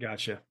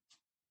 Gotcha.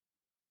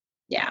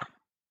 Yeah.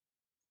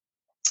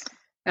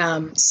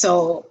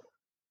 So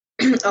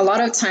a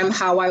lot of time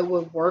how I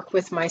would work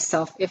with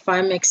myself, if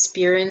I'm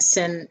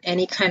experiencing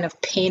any kind of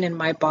pain in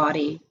my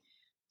body,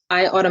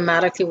 I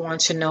automatically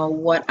want to know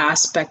what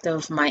aspect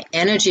of my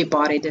energy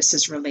body this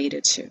is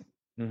related to.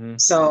 Mm-hmm.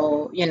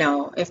 So,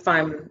 if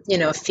I'm,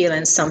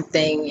 feeling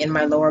something in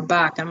my lower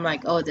back, I'm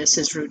like, oh, this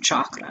is root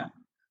chakra.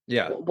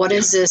 Yeah. What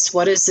is this?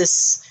 What is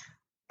this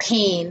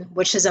pain,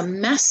 which is a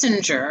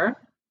messenger?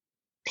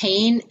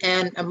 Pain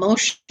and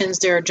emotions,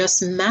 they're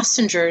just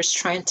messengers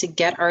trying to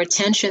get our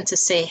attention to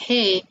say,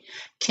 hey,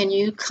 can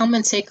you come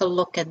and take a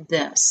look at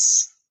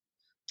this?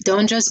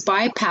 Don't just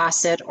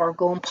bypass it or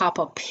go and pop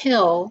a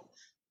pill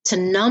to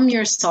numb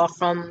yourself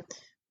from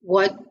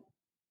what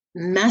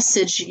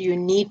message you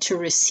need to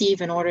receive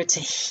in order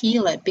to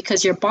heal it,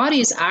 because your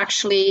body is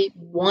actually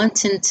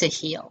wanting to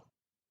heal,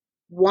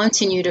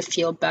 wanting you to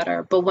feel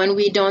better. But when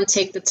we don't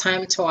take the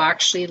time to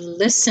actually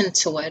listen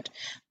to it,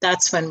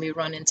 that's when we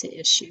run into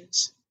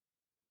issues.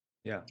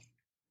 Yeah.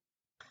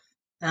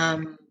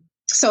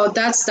 So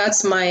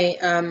that's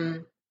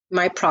my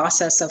my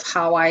process of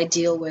how I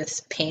deal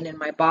with pain in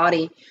my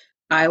body.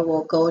 I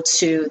will go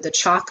to the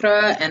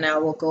chakra and I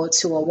will go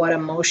to what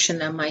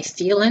emotion am I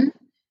feeling,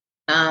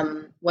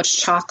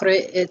 which chakra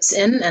it's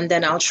in, and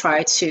then I'll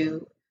try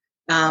to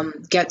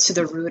get to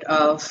the root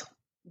of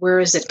where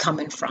is it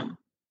coming from.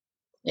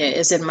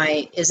 Is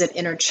it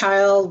inner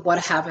child?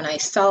 What haven't I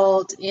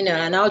felt?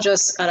 And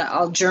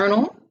I'll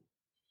journal.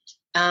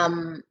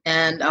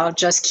 And I'll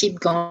just keep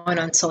going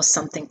until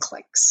something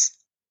clicks.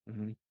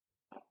 Mm-hmm.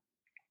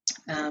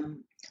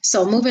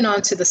 So moving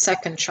on to the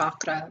second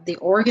chakra, the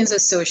organs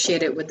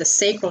associated with the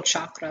sacral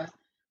chakra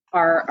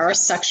are our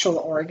sexual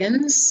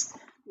organs,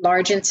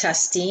 large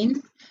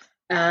intestine,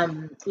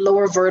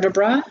 lower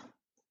vertebra,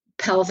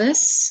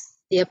 pelvis,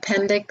 the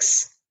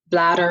appendix,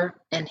 bladder,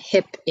 and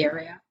hip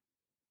area.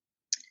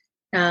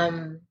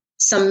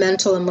 Some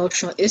mental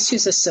emotional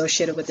issues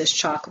associated with this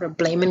chakra: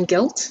 blame and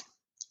guilt,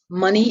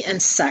 money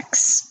and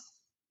sex,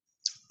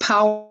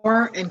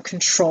 power and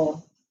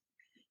control,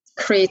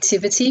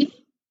 creativity,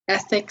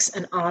 ethics,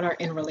 and honor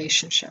in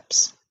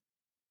relationships.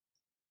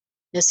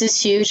 This is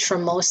huge for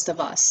most of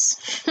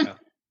us. Yeah.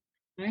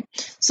 Right?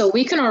 So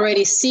we can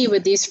already see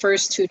with these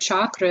first two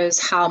chakras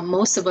how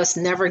most of us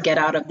never get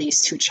out of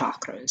these two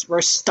chakras.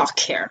 We're stuck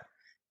here.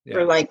 Yeah.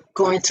 We're like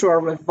going through a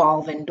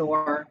revolving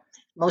door.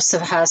 Most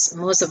of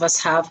us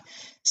have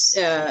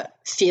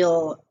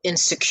feel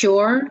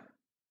insecure.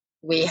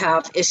 We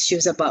have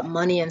issues about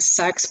money and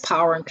sex,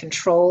 power and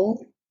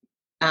control.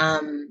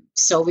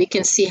 So we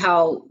can see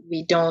how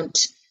we don't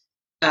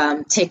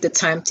take the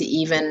time to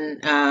even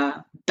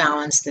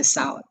balance this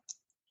out.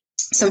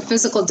 Some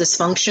physical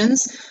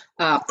dysfunctions: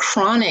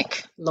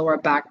 chronic lower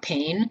back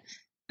pain,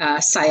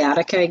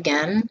 sciatica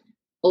again,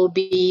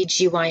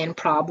 OB/GYN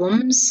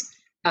problems,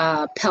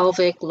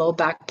 pelvic low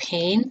back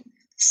pain,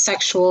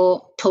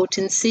 sexual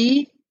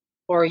potency,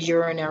 or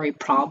urinary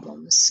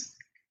problems.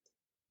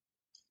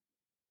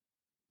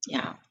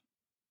 Yeah.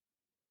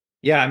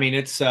 Yeah, I mean,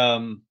 it's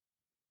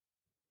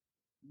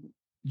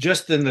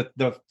just in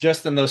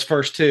just in those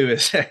first two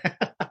is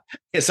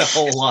it's a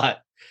whole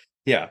lot.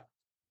 Yeah.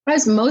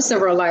 That's most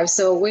of our lives.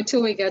 So wait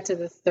till we get to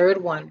the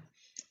third one.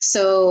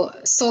 So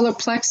solar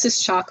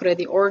plexus chakra,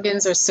 the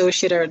organs are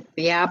associated with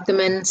the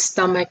abdomen,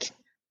 stomach,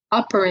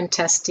 upper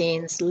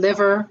intestines,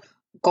 liver,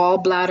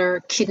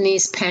 gallbladder,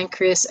 kidneys,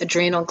 pancreas,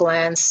 adrenal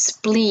glands,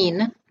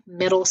 spleen,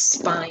 middle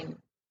spine.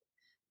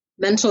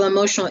 Mental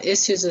emotional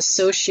issues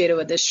associated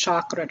with this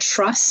chakra: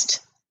 trust,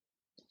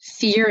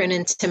 fear and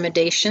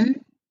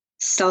intimidation,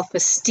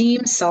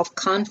 self-esteem,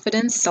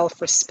 self-confidence,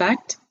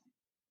 self-respect,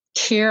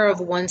 care of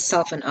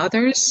oneself and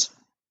others,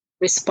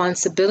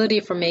 responsibility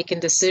for making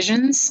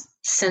decisions,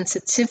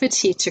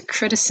 sensitivity to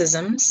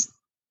criticisms,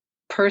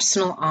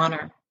 personal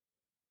honor.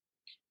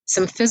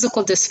 Some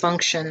physical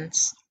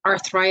dysfunctions: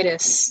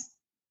 arthritis,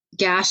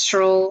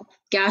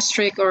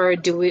 gastric or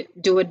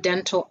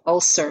duodenal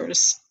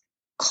ulcers,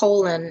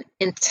 colon,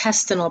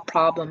 intestinal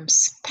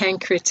problems,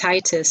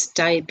 pancreatitis,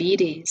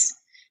 diabetes,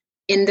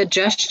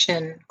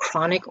 indigestion,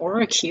 chronic or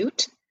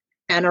acute,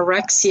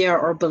 anorexia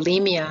or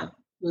bulimia,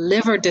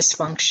 liver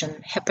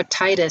dysfunction,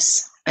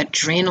 hepatitis,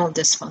 adrenal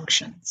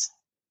dysfunctions.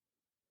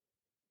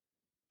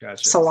 Gotcha.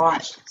 It's a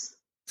lot.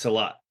 It's a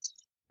lot.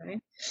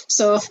 Right?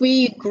 So if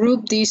we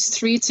group these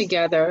three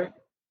together,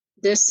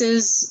 this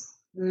is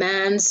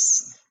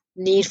man's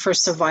need for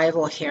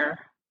survival here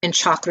in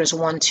chakras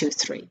 1, 2,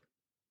 3.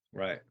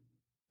 Right.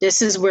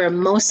 This is where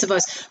most of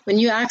us, when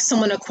you ask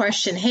someone a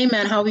question, hey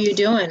man, how are you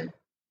doing?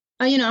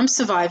 Oh, I'm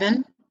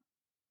surviving.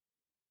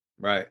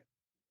 Right.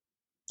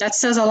 That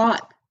says a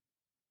lot.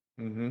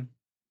 Mm-hmm.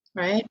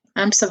 Right?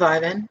 I'm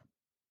surviving.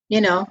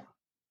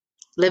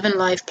 Living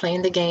life,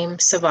 playing the game,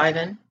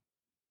 surviving.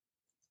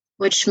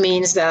 Which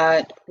means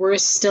that we're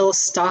still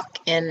stuck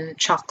in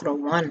chakra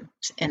 1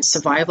 in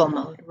survival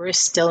mode. We're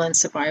still in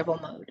survival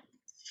mode.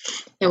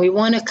 And we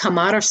want to come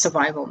out of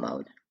survival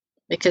mode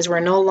because we're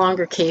no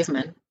longer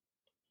cavemen.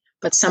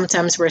 But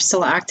sometimes we're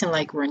still acting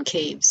like we're in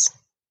caves.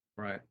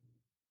 Right.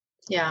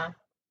 Yeah.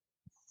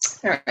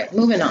 All right,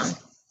 moving on.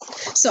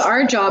 So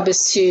our job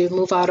is to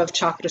move out of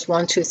chakras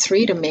 1, 2,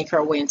 3 to make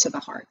our way into the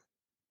heart.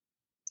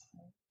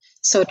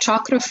 So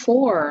chakra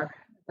 4,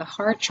 the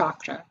heart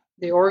chakra,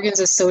 the organs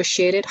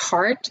associated,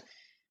 heart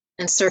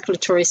and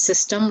circulatory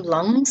system,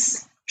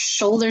 lungs,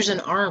 shoulders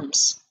and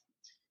arms,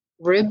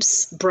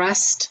 ribs,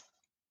 breast,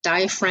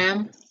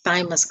 diaphragm,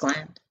 thymus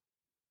gland.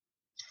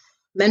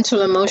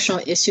 Mental emotional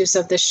issues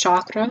of this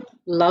chakra,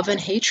 love and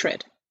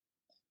hatred,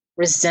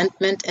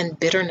 resentment and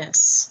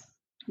bitterness,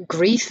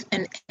 grief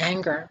and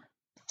anger,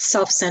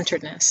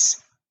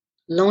 self-centeredness,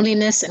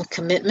 loneliness and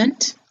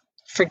commitment,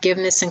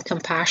 forgiveness and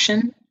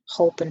compassion,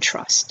 hope and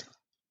trust.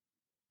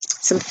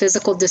 Some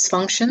physical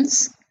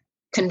dysfunctions,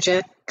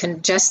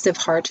 congestive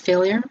heart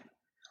failure,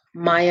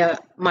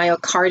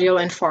 myocardial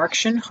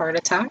infarction, heart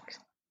attack,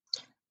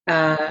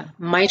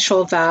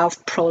 mitral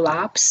valve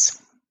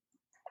prolapse,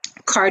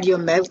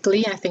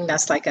 cardiomegaly, I think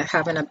that's like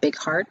having a big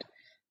heart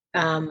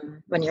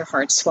when your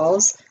heart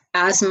swells,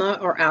 asthma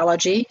or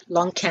allergy,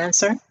 lung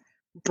cancer,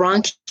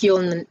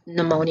 bronchial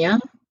pneumonia,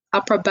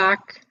 upper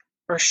back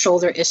or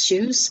shoulder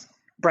issues,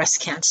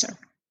 breast cancer.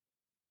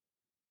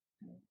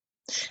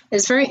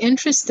 It's very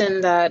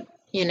interesting that,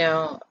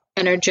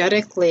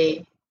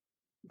 energetically,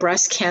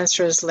 breast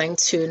cancer is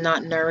linked to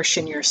not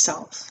nourishing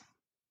yourself.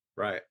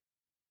 Right.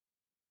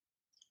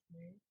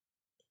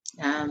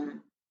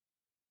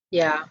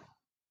 Yeah.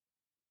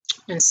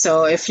 And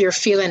so if you're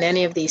feeling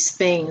any of these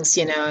things,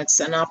 it's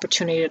an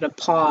opportunity to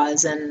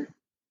pause and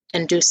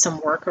do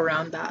some work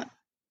around that.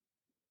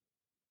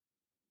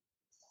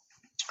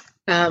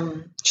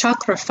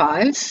 Chakra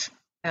 5,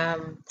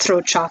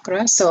 throat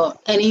chakra. So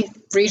any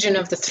region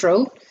of the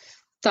throat,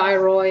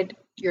 thyroid,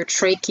 your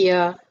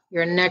trachea,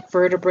 your neck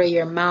vertebrae,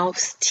 your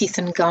mouth, teeth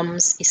and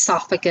gums,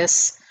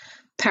 esophagus,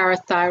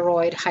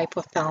 parathyroid,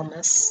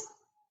 hypothalamus.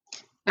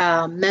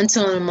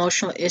 Mental and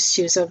emotional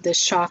issues of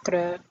this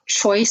chakra,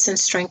 choice and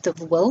strength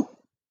of will,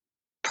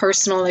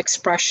 personal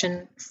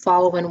expression,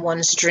 following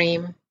one's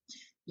dream,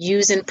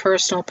 using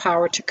personal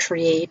power to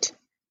create,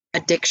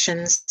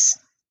 addictions,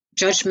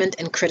 judgment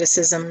and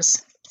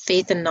criticisms,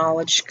 faith and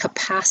knowledge,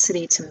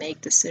 capacity to make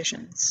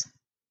decisions.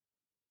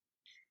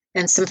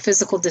 And some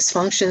physical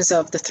dysfunctions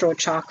of the throat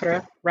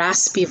chakra,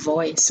 raspy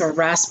voice or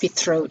raspy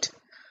throat,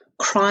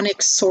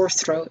 chronic sore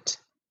throat,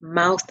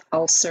 mouth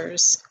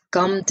ulcers,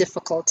 gum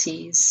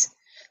difficulties,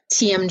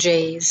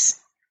 TMJs,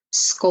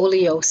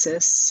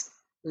 scoliosis,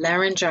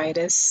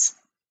 laryngitis,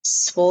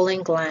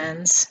 swollen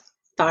glands,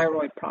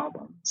 thyroid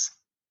problems.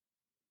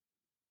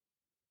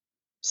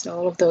 So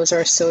all of those are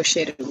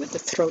associated with the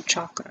throat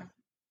chakra.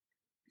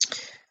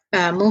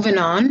 Moving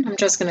on, I'm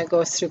just going to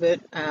go through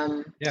it.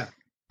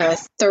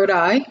 Third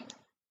eye.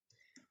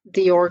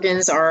 The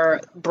organs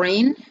are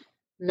brain,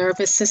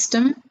 nervous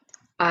system,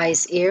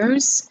 eyes,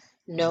 ears,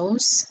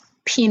 nose,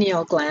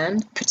 pineal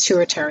gland,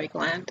 pituitary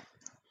gland.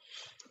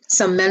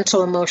 Some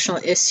mental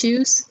emotional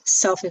issues,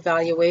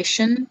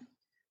 self-evaluation,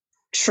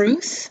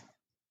 truth,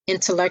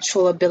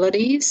 intellectual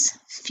abilities,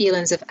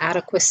 feelings of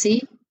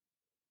adequacy,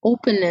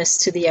 openness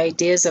to the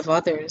ideas of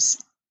others,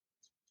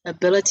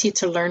 ability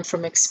to learn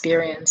from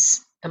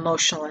experience,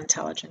 emotional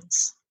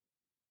intelligence.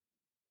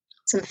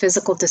 Some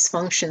physical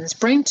dysfunctions,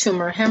 brain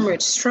tumor,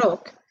 hemorrhage,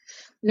 stroke,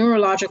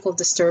 neurological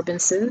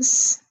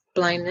disturbances,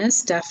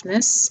 blindness,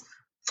 deafness,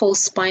 full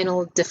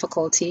spinal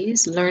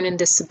difficulties, learning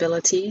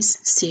disabilities,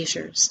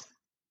 seizures.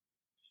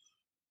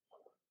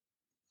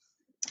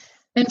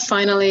 And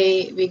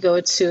finally, we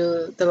go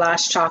to the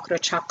last chakra,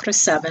 chakra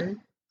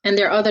 7. And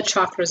there are other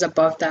chakras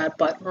above that,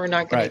 but we're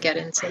not going to get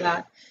into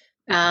that.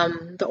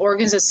 The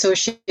organs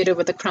associated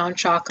with the crown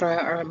chakra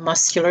are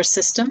muscular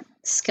system,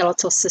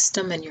 skeletal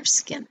system, and your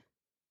skin.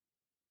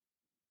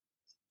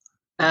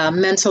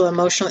 Mental,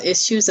 emotional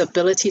issues,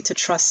 ability to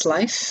trust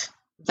life,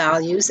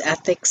 values,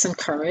 ethics, and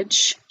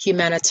courage,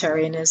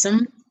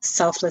 humanitarianism,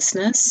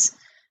 selflessness,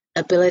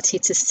 ability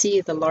to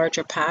see the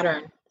larger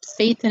pattern,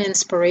 faith and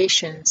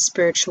inspiration,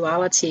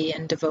 spirituality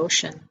and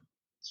devotion.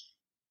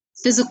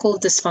 Physical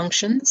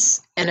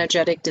dysfunctions,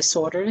 energetic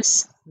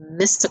disorders,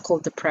 mystical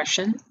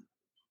depression,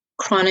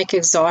 chronic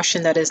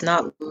exhaustion that is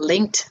not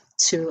linked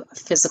to a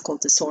physical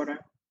disorder,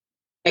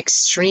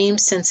 extreme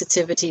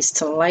sensitivities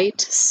to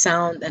light,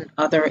 sound, and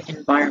other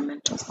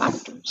environmental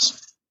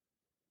factors.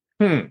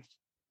 Yeah.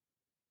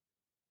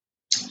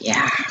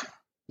 Yeah.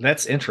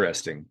 That's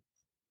interesting.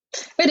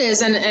 It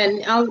is,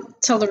 and I'll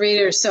tell the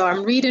reader. So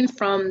I'm reading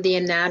from The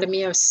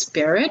Anatomy of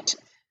Spirit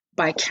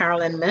by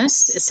Carolyn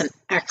Miss. It's an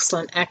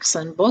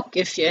excellent book.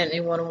 If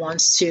anyone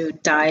wants to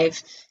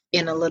dive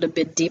in a little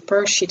bit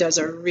deeper, she does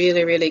a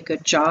really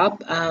good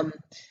job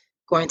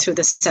going through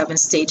the 7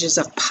 stages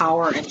of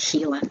power and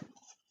healing.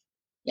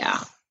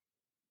 Yeah.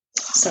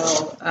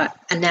 So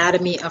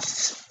Anatomy of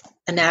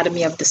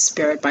the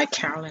Spirit by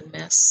Carolyn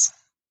Miss.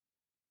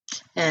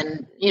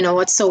 And,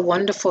 what's so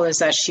wonderful is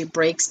that she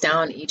breaks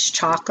down each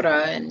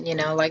chakra. And,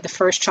 like the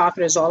first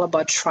chakra is all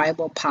about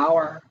tribal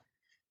power.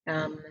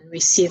 And we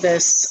see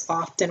this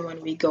often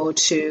when we go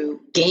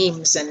to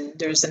games and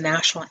there's a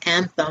national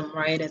anthem,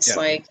 right? It's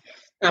like,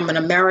 I'm an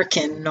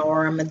American,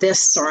 or I'm a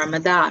this, or I'm a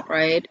that,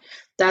 right?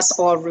 That's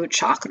all root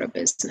chakra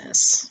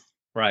business.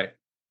 Right.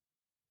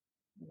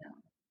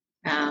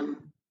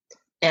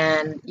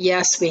 And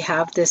yes, we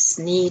have this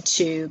need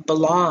to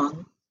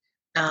belong.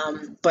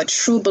 But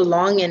true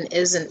belonging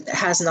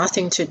has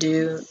nothing to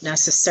do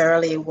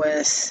necessarily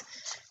with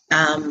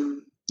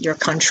your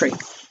country.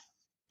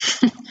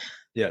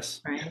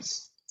 Yes. Right.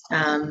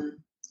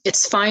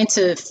 It's fine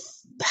to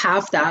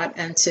have that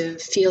and to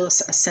feel a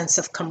sense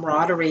of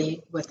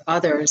camaraderie with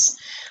others,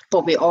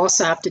 but we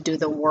also have to do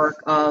the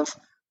work of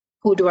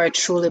who do I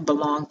truly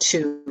belong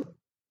to?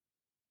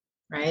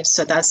 Right.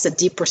 So that's the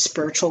deeper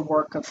spiritual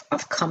work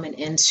of coming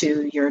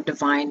into your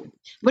divine,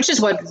 which is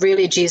what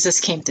really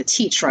Jesus came to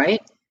teach,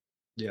 right?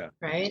 Yeah.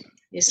 Right.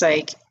 It's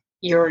like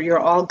you're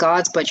all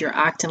gods, but you're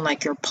acting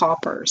like you're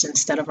paupers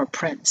instead of a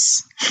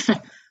prince.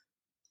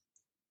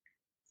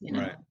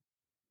 Right.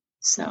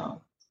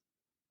 So.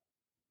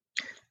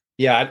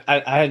 Yeah,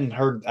 I hadn't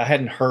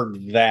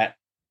heard that,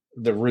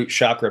 the root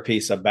chakra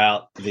piece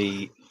about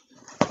the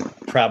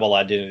tribal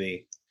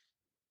identity.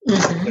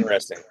 Mm-hmm.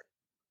 Interesting.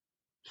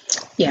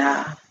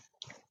 Yeah.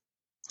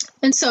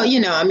 And so,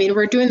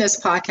 we're doing this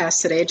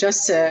podcast today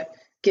just to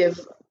give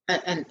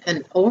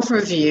an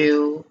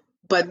overview,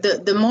 but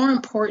the more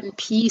important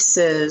piece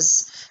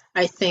is,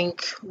 I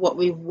think what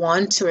we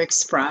want to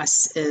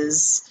express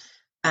is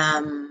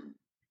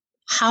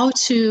how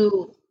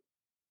to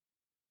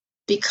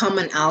become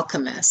an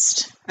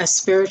alchemist, a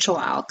spiritual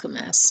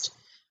alchemist,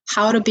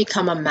 how to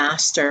become a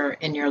master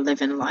in your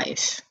living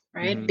life,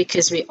 right? Mm-hmm.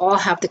 Because we all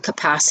have the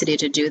capacity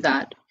to do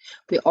that.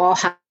 We all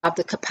have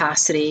the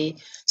capacity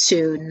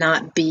to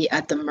not be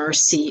at the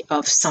mercy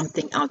of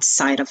something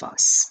outside of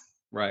us.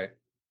 Right.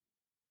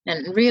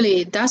 And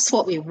really, that's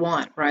what we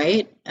want,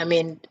 right? I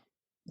mean,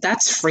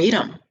 that's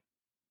freedom.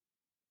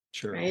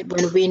 Sure. Right?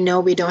 When we know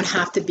we don't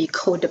have to be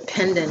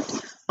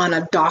codependent on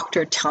a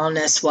doctor telling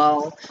us,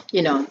 well,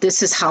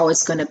 this is how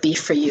it's going to be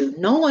for you.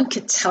 No one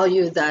could tell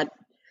you that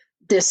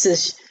this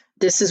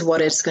is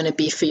what it's going to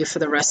be for you for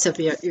the rest of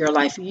your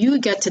life. You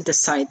get to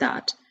decide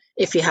that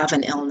if you have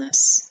an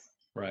illness.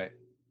 Right.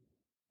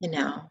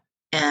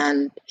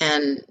 And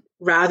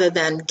rather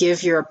than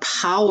give your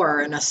power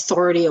and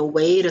authority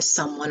away to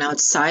someone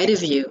outside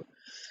of you,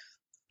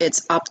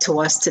 it's up to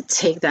us to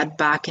take that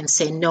back and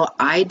say, no,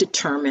 I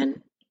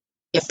determine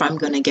if I'm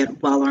going to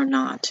get well or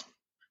not.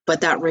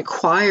 But that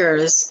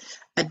requires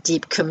a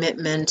deep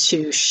commitment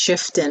to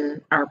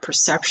shifting our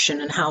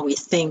perception and how we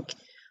think,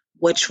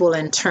 which will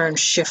in turn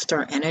shift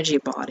our energy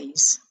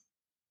bodies.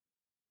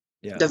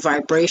 Yeah. The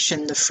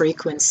vibration, the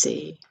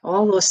frequency,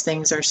 all those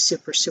things are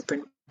super, super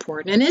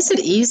important. And is it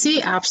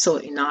easy?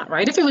 Absolutely not,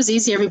 right? If it was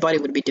easy, everybody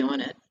would be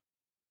doing it.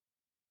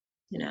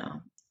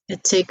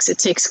 It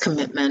takes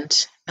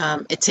commitment.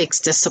 It takes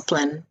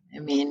discipline. I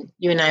mean,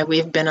 you and I,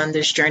 we've been on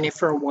this journey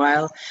for a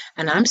while,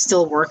 and I'm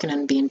still working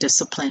on being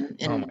disciplined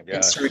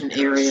in certain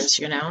areas,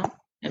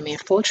 I mean,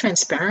 full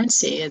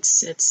transparency,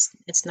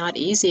 it's not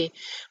easy,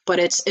 but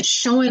it's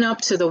showing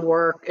up to the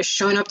work, it's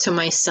showing up to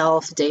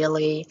myself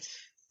daily.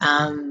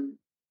 And,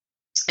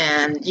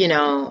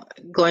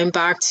 going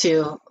back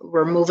to,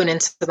 we're moving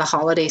into the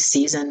holiday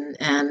season,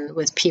 and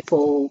with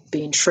people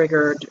being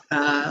triggered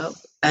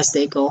as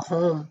they go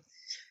home.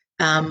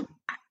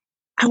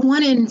 I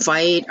want to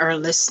invite our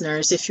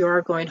listeners, if you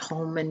are going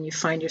home and you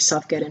find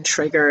yourself getting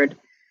triggered,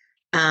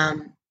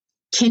 can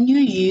you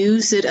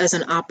use it as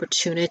an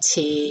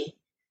opportunity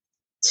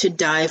to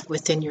dive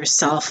within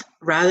yourself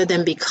rather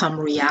than become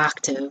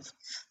reactive,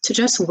 to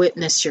just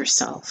witness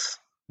yourself?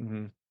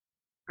 Mm-hmm.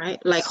 Right?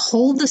 Like,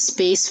 hold the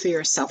space for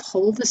yourself,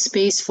 hold the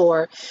space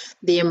for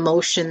the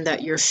emotion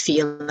that you're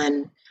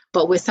feeling,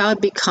 but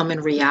without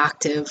becoming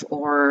reactive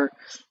or,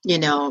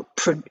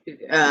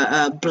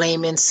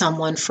 blaming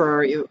someone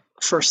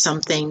for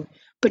something,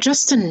 but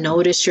just to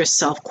notice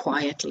yourself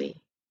quietly,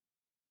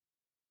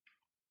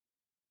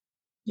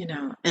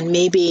 and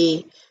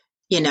maybe,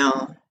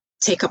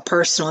 take a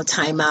personal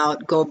time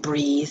out, go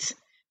breathe,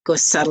 go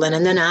settle in,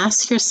 and then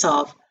ask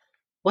yourself,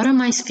 what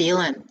am I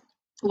feeling?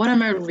 What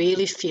am I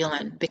really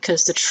feeling?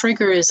 Because the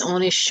trigger is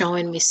only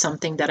showing me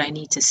something that I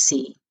need to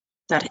see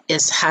that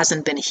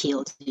hasn't been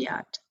healed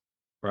yet.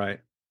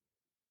 Right.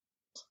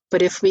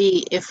 But if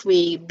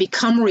we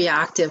become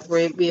reactive,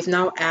 we've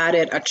now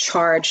added a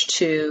charge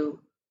to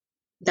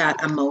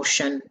that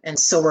emotion. And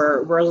so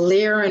we're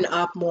layering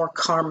up more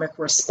karmic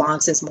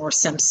responses, more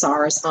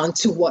samsaras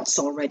onto what's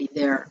already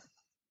there.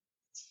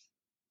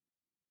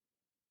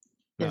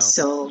 No. And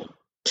so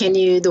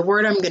the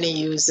word I'm going to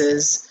use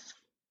is,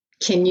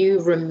 can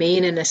you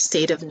remain in a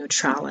state of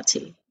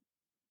neutrality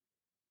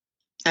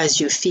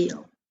as you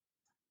feel?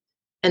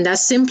 And that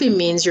simply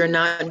means you're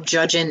not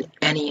judging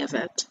any of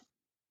it.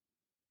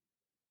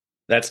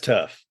 That's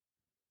tough.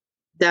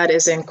 That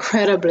is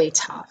incredibly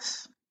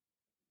tough.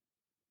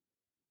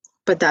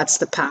 But that's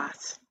the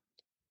path.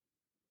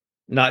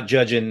 Not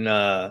judging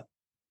the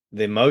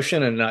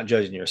emotion, and not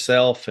judging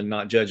yourself, and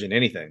not judging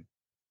anything.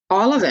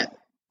 All of it.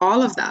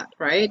 All of that,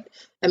 right?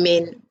 I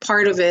mean,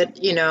 part of it,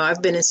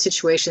 I've been in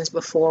situations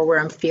before where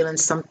I'm feeling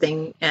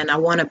something and I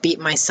want to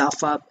beat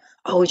myself up.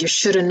 Oh, you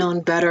should have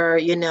known better.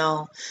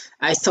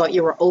 I thought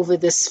you were over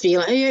this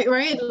feeling,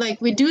 right?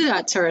 Like we do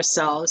that to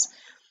ourselves.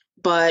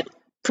 But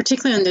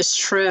particularly on this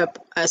trip,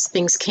 as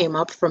things came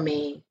up for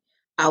me,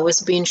 I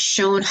was being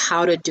shown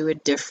how to do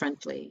it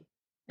differently.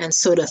 And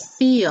so to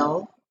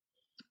feel,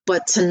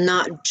 but to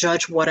not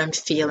judge what I'm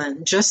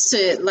feeling, just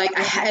to, like,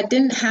 I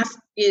didn't have,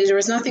 there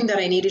was nothing that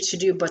I needed to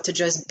do but to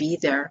just be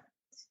there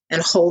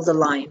and hold the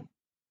line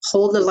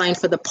for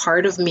the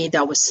part of me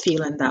that was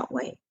feeling that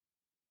way.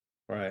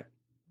 Right.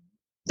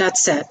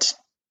 That's it.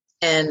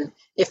 And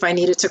if I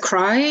needed to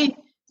cry,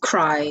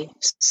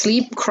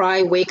 sleep,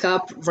 cry, wake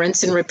up,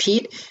 rinse and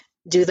repeat,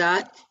 do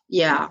that.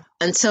 Yeah.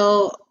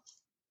 Until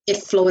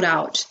it flowed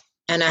out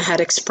and I had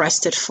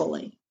expressed it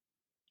fully.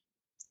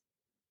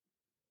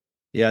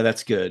 Yeah,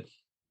 that's good.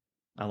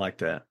 I like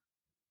that.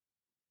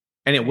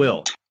 And it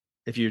will,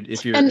 if you're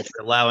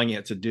allowing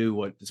it to do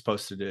what it's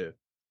supposed to do.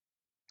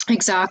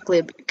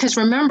 Exactly. Because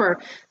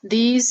remember,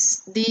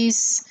 these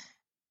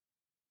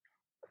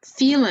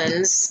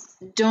emotions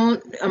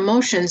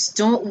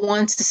don't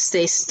want to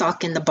stay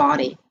stuck in the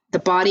body. The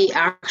body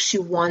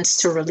actually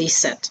wants to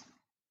release it.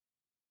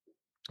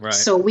 Right.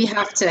 So we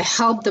have to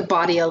help the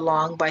body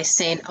along by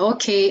saying,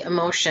 okay,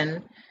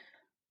 emotion,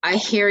 I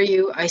hear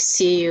you, I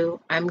see you,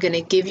 I'm going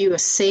to give you a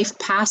safe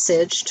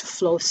passage to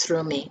flow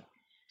through me.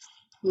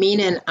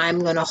 Meaning I'm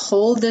going to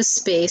hold this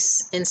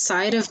space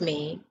inside of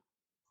me.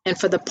 And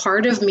for the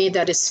part of me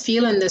that is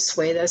feeling this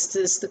way,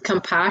 that's the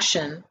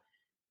compassion,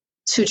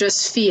 to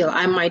just feel.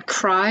 I might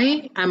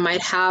cry. I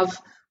might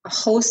have a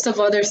host of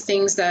other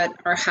things that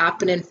are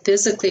happening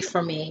physically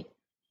for me,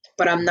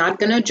 but I'm not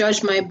going to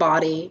judge my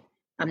body.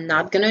 I'm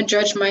not going to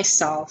judge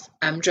myself.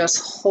 I'm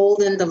just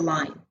holding the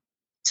line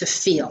to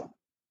feel.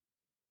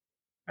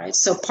 Right.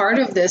 So part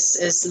of this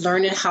is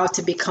learning how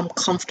to become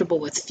comfortable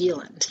with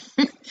feeling.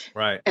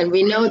 Right. And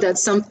we know that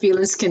some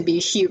feelings can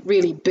be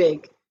really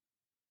big.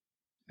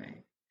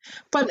 Right.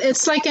 But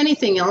it's like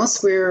anything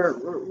else. We're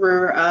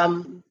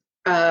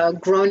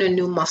growing a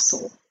new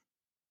muscle.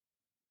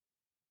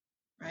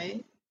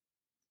 Right.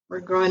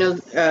 We're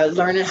growing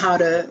learning how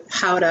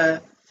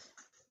to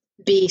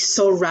be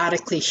so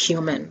radically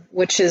human,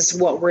 which is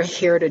what we're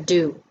here to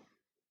do.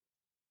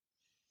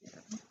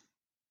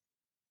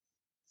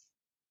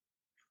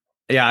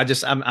 Yeah,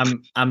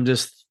 I'm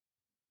just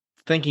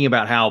thinking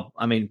about how,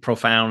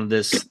 profound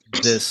this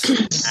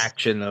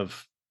action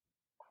of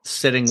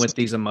sitting with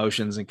these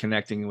emotions and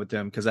connecting with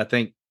them, because I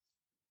think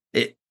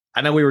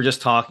I know we were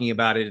just talking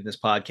about it in this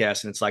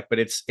podcast, and it's like, but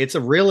it's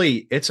a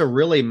really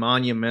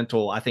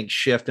monumental, I think,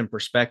 shift in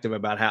perspective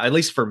about how, at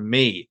least for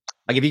me,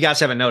 like, if you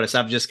guys haven't noticed,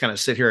 I've just kind of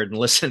sit here and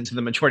listen to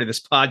the majority of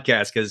this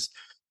podcast because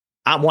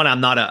I'm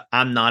not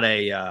an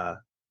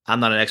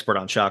expert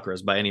on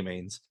chakras by any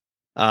means,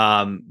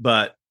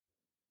 but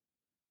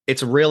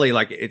it's really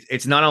like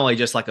it's not only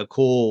just like a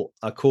cool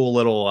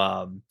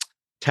little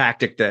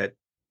tactic that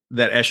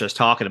Esha is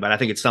talking about. I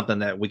think it's something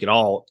that we could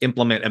all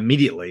implement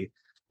immediately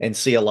and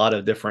see a lot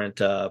of different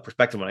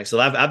perspective on it. So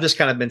I've just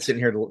kind of been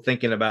sitting here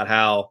thinking about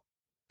how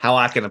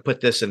I can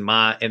put this in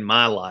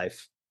my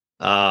life,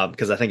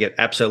 because I think it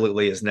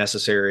absolutely is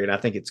necessary, and I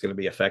think it's going to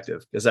be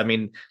effective. Because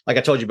like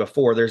I told you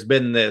before, there's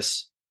been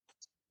this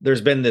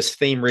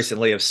theme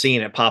recently of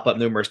seeing it pop up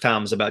numerous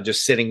times about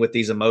just sitting with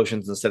these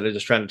emotions instead of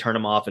just trying to turn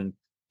them off and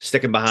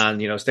stick them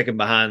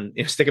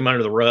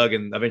under the rug,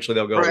 and eventually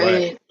they'll go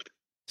away.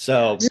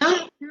 So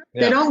no,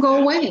 they don't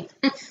go away.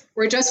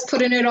 We're just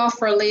putting it off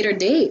for a later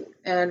date.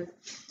 And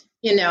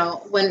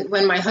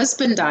when my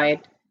husband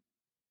died,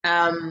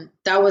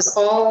 that was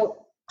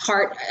all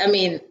heart.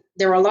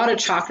 There were a lot of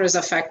chakras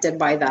affected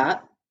by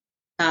that,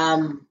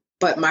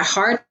 but my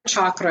heart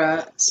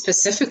chakra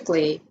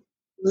specifically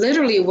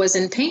literally was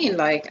in pain.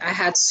 Like, I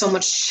had so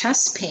much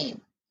chest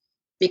pain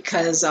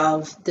because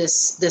of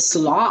this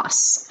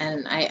loss,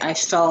 and I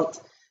felt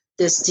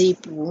this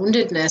deep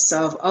woundedness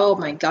of, oh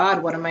my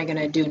God, what am I going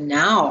to do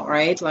now?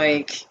 Right?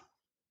 Like,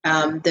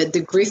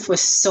 the grief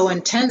was so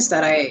intense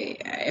that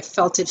I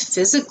felt it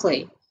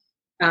physically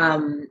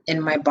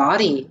in my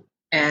body,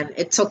 and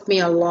it took me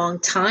a long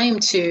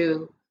time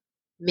to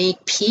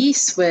make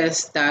peace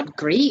with that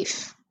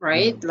grief.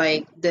 Right? Mm-hmm.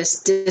 Like, this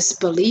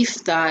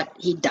disbelief that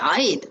he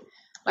died.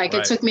 Like,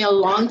 right. It took me a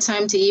long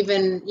time to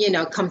even,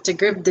 come to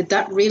grip. Did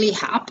that really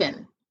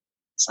happen?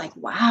 It's like,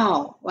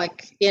 wow.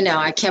 Like,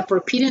 I kept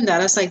repeating that.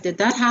 I was like, did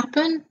that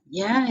happen?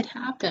 Yeah, it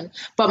happened.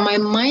 But my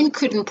mind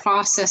couldn't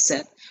process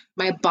it.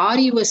 My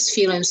body was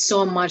feeling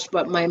so much,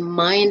 but my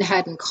mind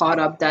hadn't caught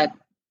up that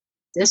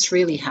this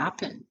really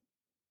happened.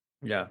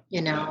 Yeah.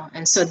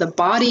 And so the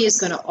body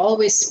is going to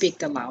always speak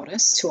the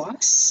loudest to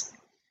us.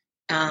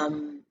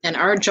 And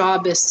our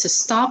job is to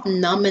stop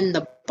numbing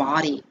the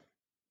body.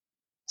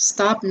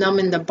 Stop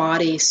numbing the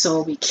body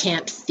so we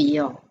can't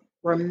feel.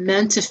 We're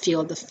meant to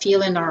feel. The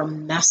feeling are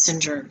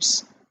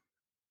messengers.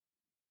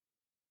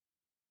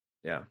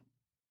 Yeah.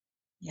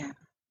 Yeah.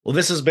 Well,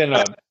 this has been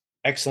an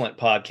excellent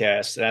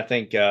podcast. And I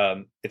think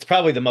it's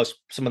probably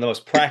some of the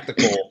most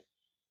practical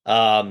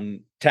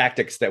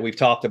tactics that we've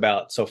talked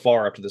about so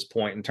far up to this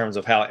point, in terms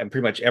of how, and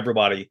pretty much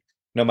everybody,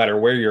 no matter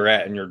where you're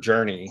at in your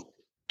journey,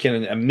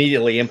 can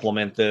immediately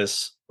implement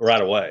this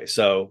right away.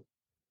 So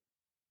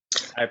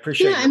I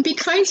appreciate it. And be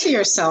kind to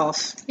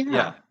yourself.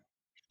 Yeah.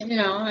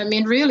 I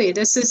mean, really,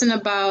 this isn't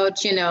about,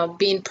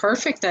 being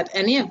perfect at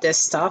any of this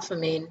stuff. I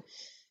mean,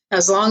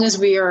 as long as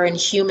we are in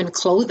human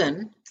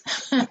clothing,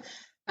 we're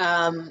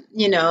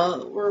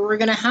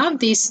going to have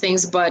these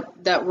things, but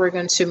that we're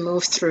going to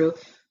move through.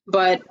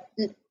 But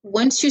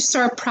once you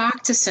start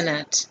practicing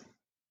it,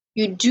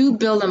 you do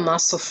build a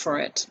muscle for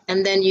it.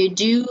 And then you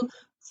do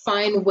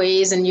find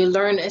ways, and you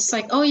learn. It's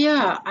like, oh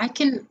yeah, I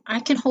can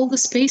hold the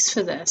space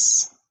for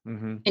this.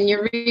 Mm-hmm. And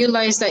you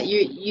realize that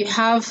you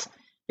have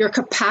your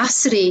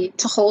capacity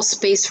to hold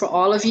space for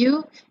all of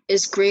you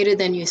is greater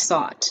than you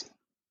thought.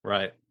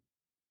 Right.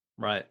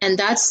 And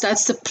that's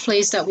the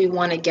place that we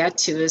want to get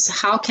to, is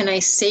how can I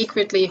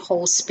sacredly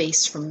hold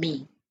space for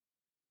me?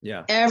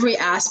 Yeah. Every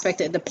aspect,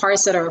 the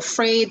parts that are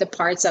afraid, the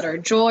parts that are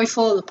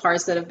joyful, the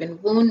parts that have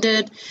been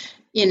wounded,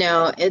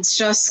 it's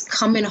just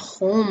coming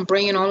home,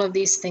 bringing all of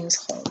these things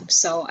home.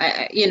 So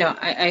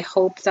I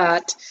hope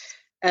that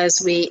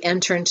as we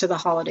enter into the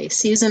holiday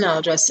season,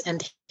 I'll just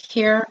end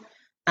here.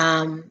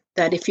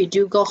 That if you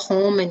do go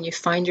home and you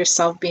find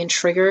yourself being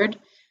triggered,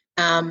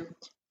 can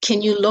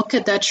you look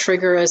at that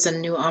trigger as a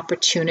new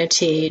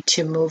opportunity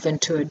to move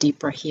into a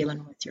deeper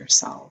healing with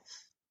yourself?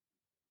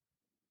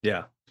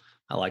 Yeah,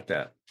 I like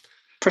that.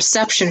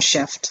 Perception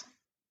shift.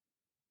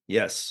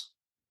 Yes.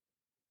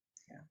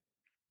 Yeah.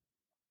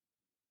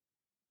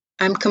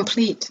 I'm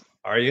complete.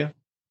 Are you?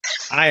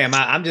 I am.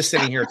 I'm just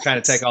sitting here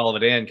trying to take all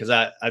of it in, because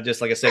I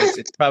just, like I said,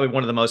 it's probably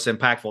one of the most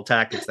impactful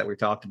tactics that we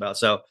talked about.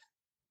 So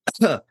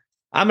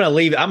I'm going to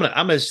leave.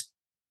 I'm just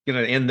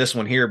going to end this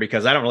one here,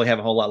 because I don't really have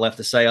a whole lot left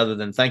to say other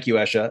than thank you,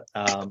 Esha.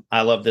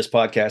 I love this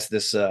podcast.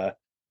 This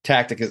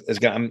tactic is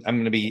I'm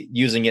going to be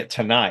using it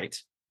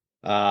tonight.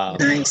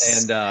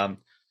 Nice. And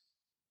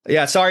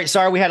sorry,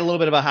 we had a little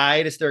bit of a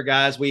hiatus there,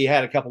 guys. We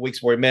had a couple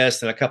weeks where we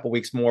missed, and a couple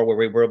weeks more where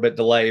we were a bit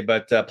delayed.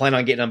 But plan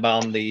on getting them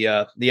on the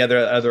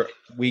other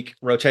week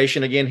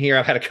rotation again here.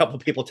 I've had a couple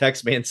people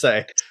text me and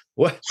say,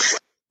 "Where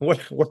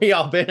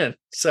y'all been?"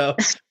 So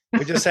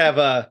we just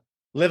have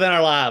living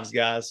our lives,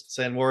 guys.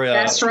 And we're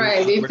that's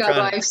right. We've got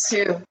lives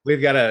too.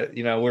 We've got to,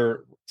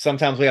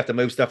 sometimes we have to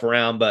move stuff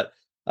around, but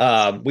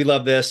we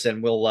love this,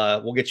 and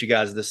we'll get you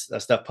guys this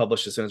stuff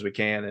published as soon as we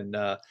can. And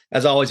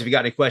as always, if you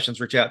got any questions,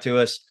 reach out to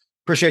us.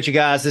 Appreciate you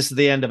guys. This is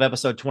the end of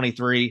episode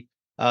 23.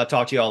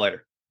 Talk to you all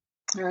later.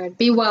 All right.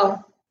 Be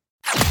well.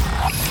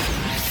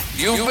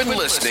 You've been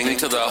listening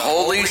to the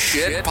Holy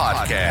Shit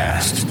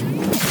Podcast.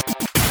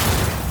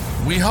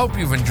 We hope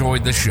you've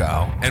enjoyed the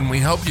show, and we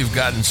hope you've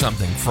gotten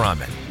something from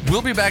it.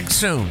 We'll be back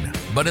soon,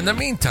 but in the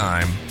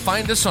meantime,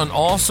 find us on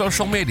all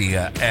social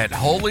media at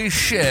Holy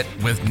Shit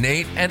with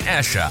Nate and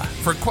Esha.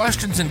 For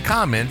questions and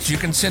comments, you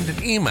can send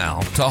an email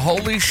to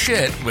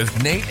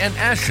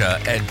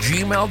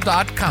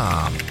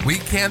holyshitwithnateandesha@gmail.com. We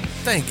can't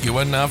thank you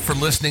enough for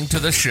listening to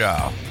the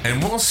show,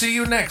 and we'll see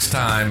you next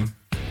time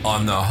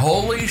on the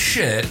Holy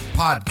Shit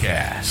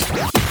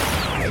Podcast.